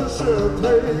 8-hour shift,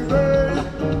 baby.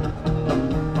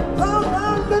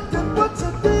 Look at what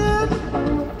you did.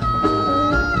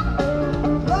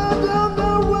 I don't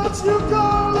know what you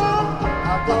call it.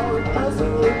 I call it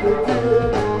messing with the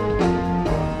kid.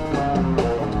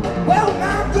 Well,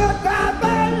 now goodbye,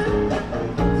 baby.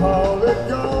 Call it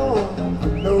gone.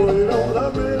 No, you don't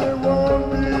love me, it won't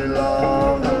be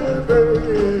long, hey,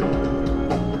 baby.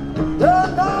 Yeah,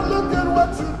 now look at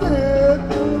what you did.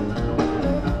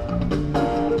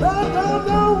 I don't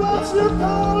know what you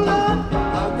call it.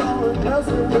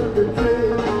 Messing with the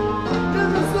kid. Give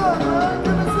me some, man,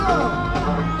 give me some.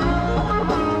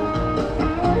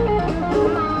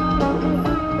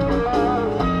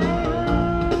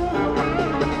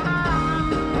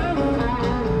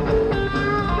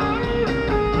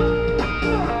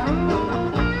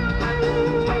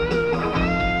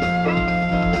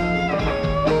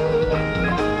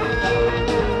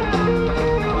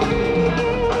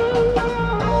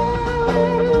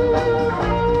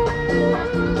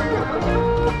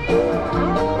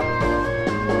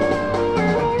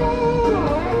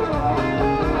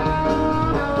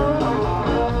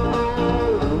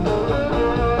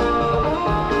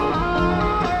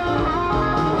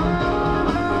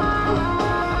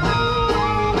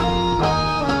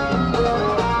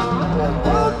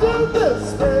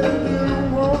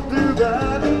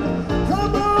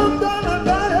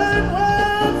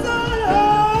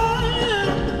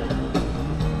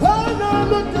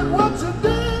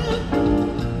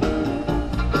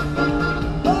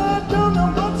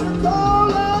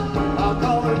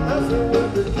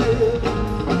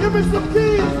 Give me some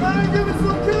keys, man, give me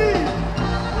some keys.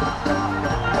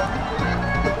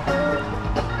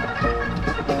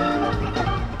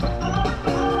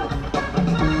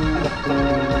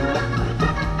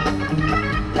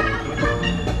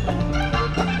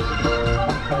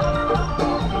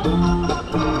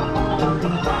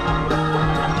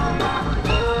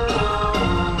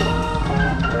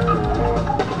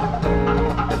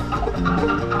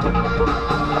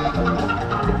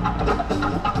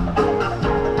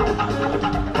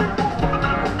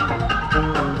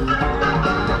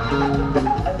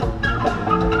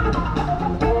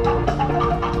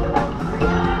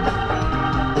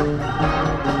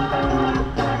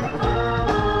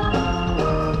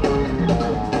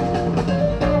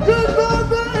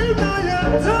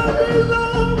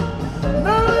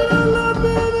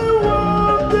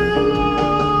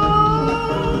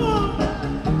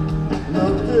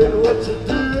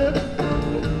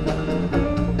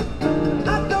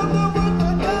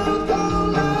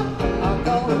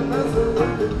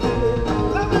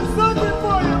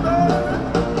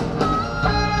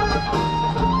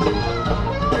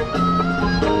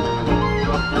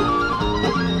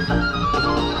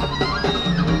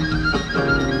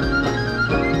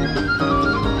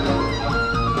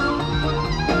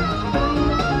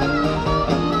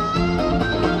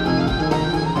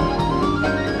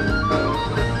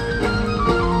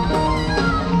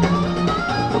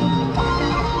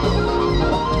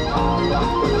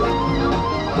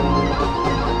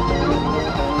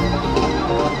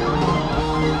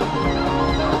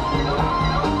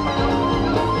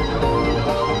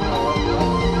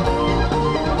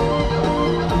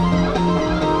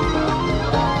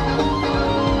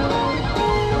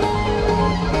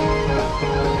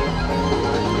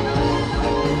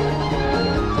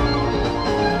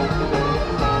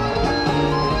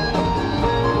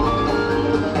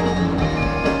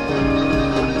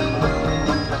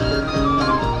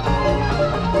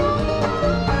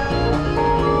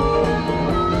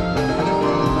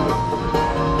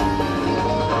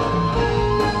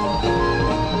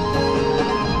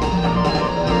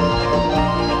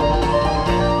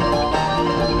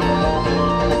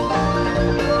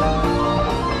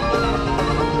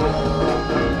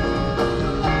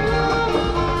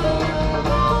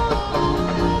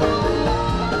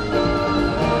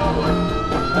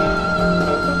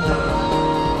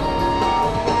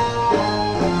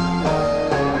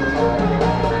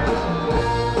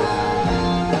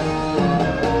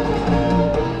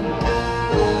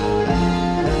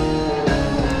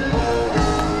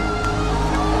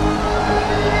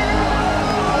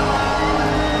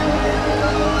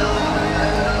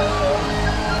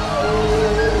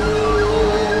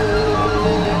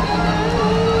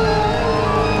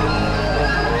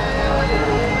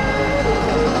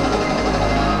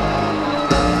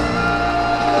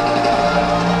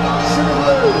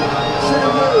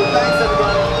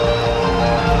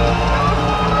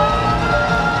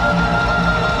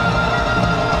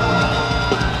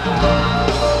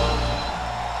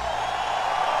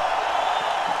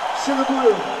 Sugar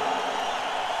Blue.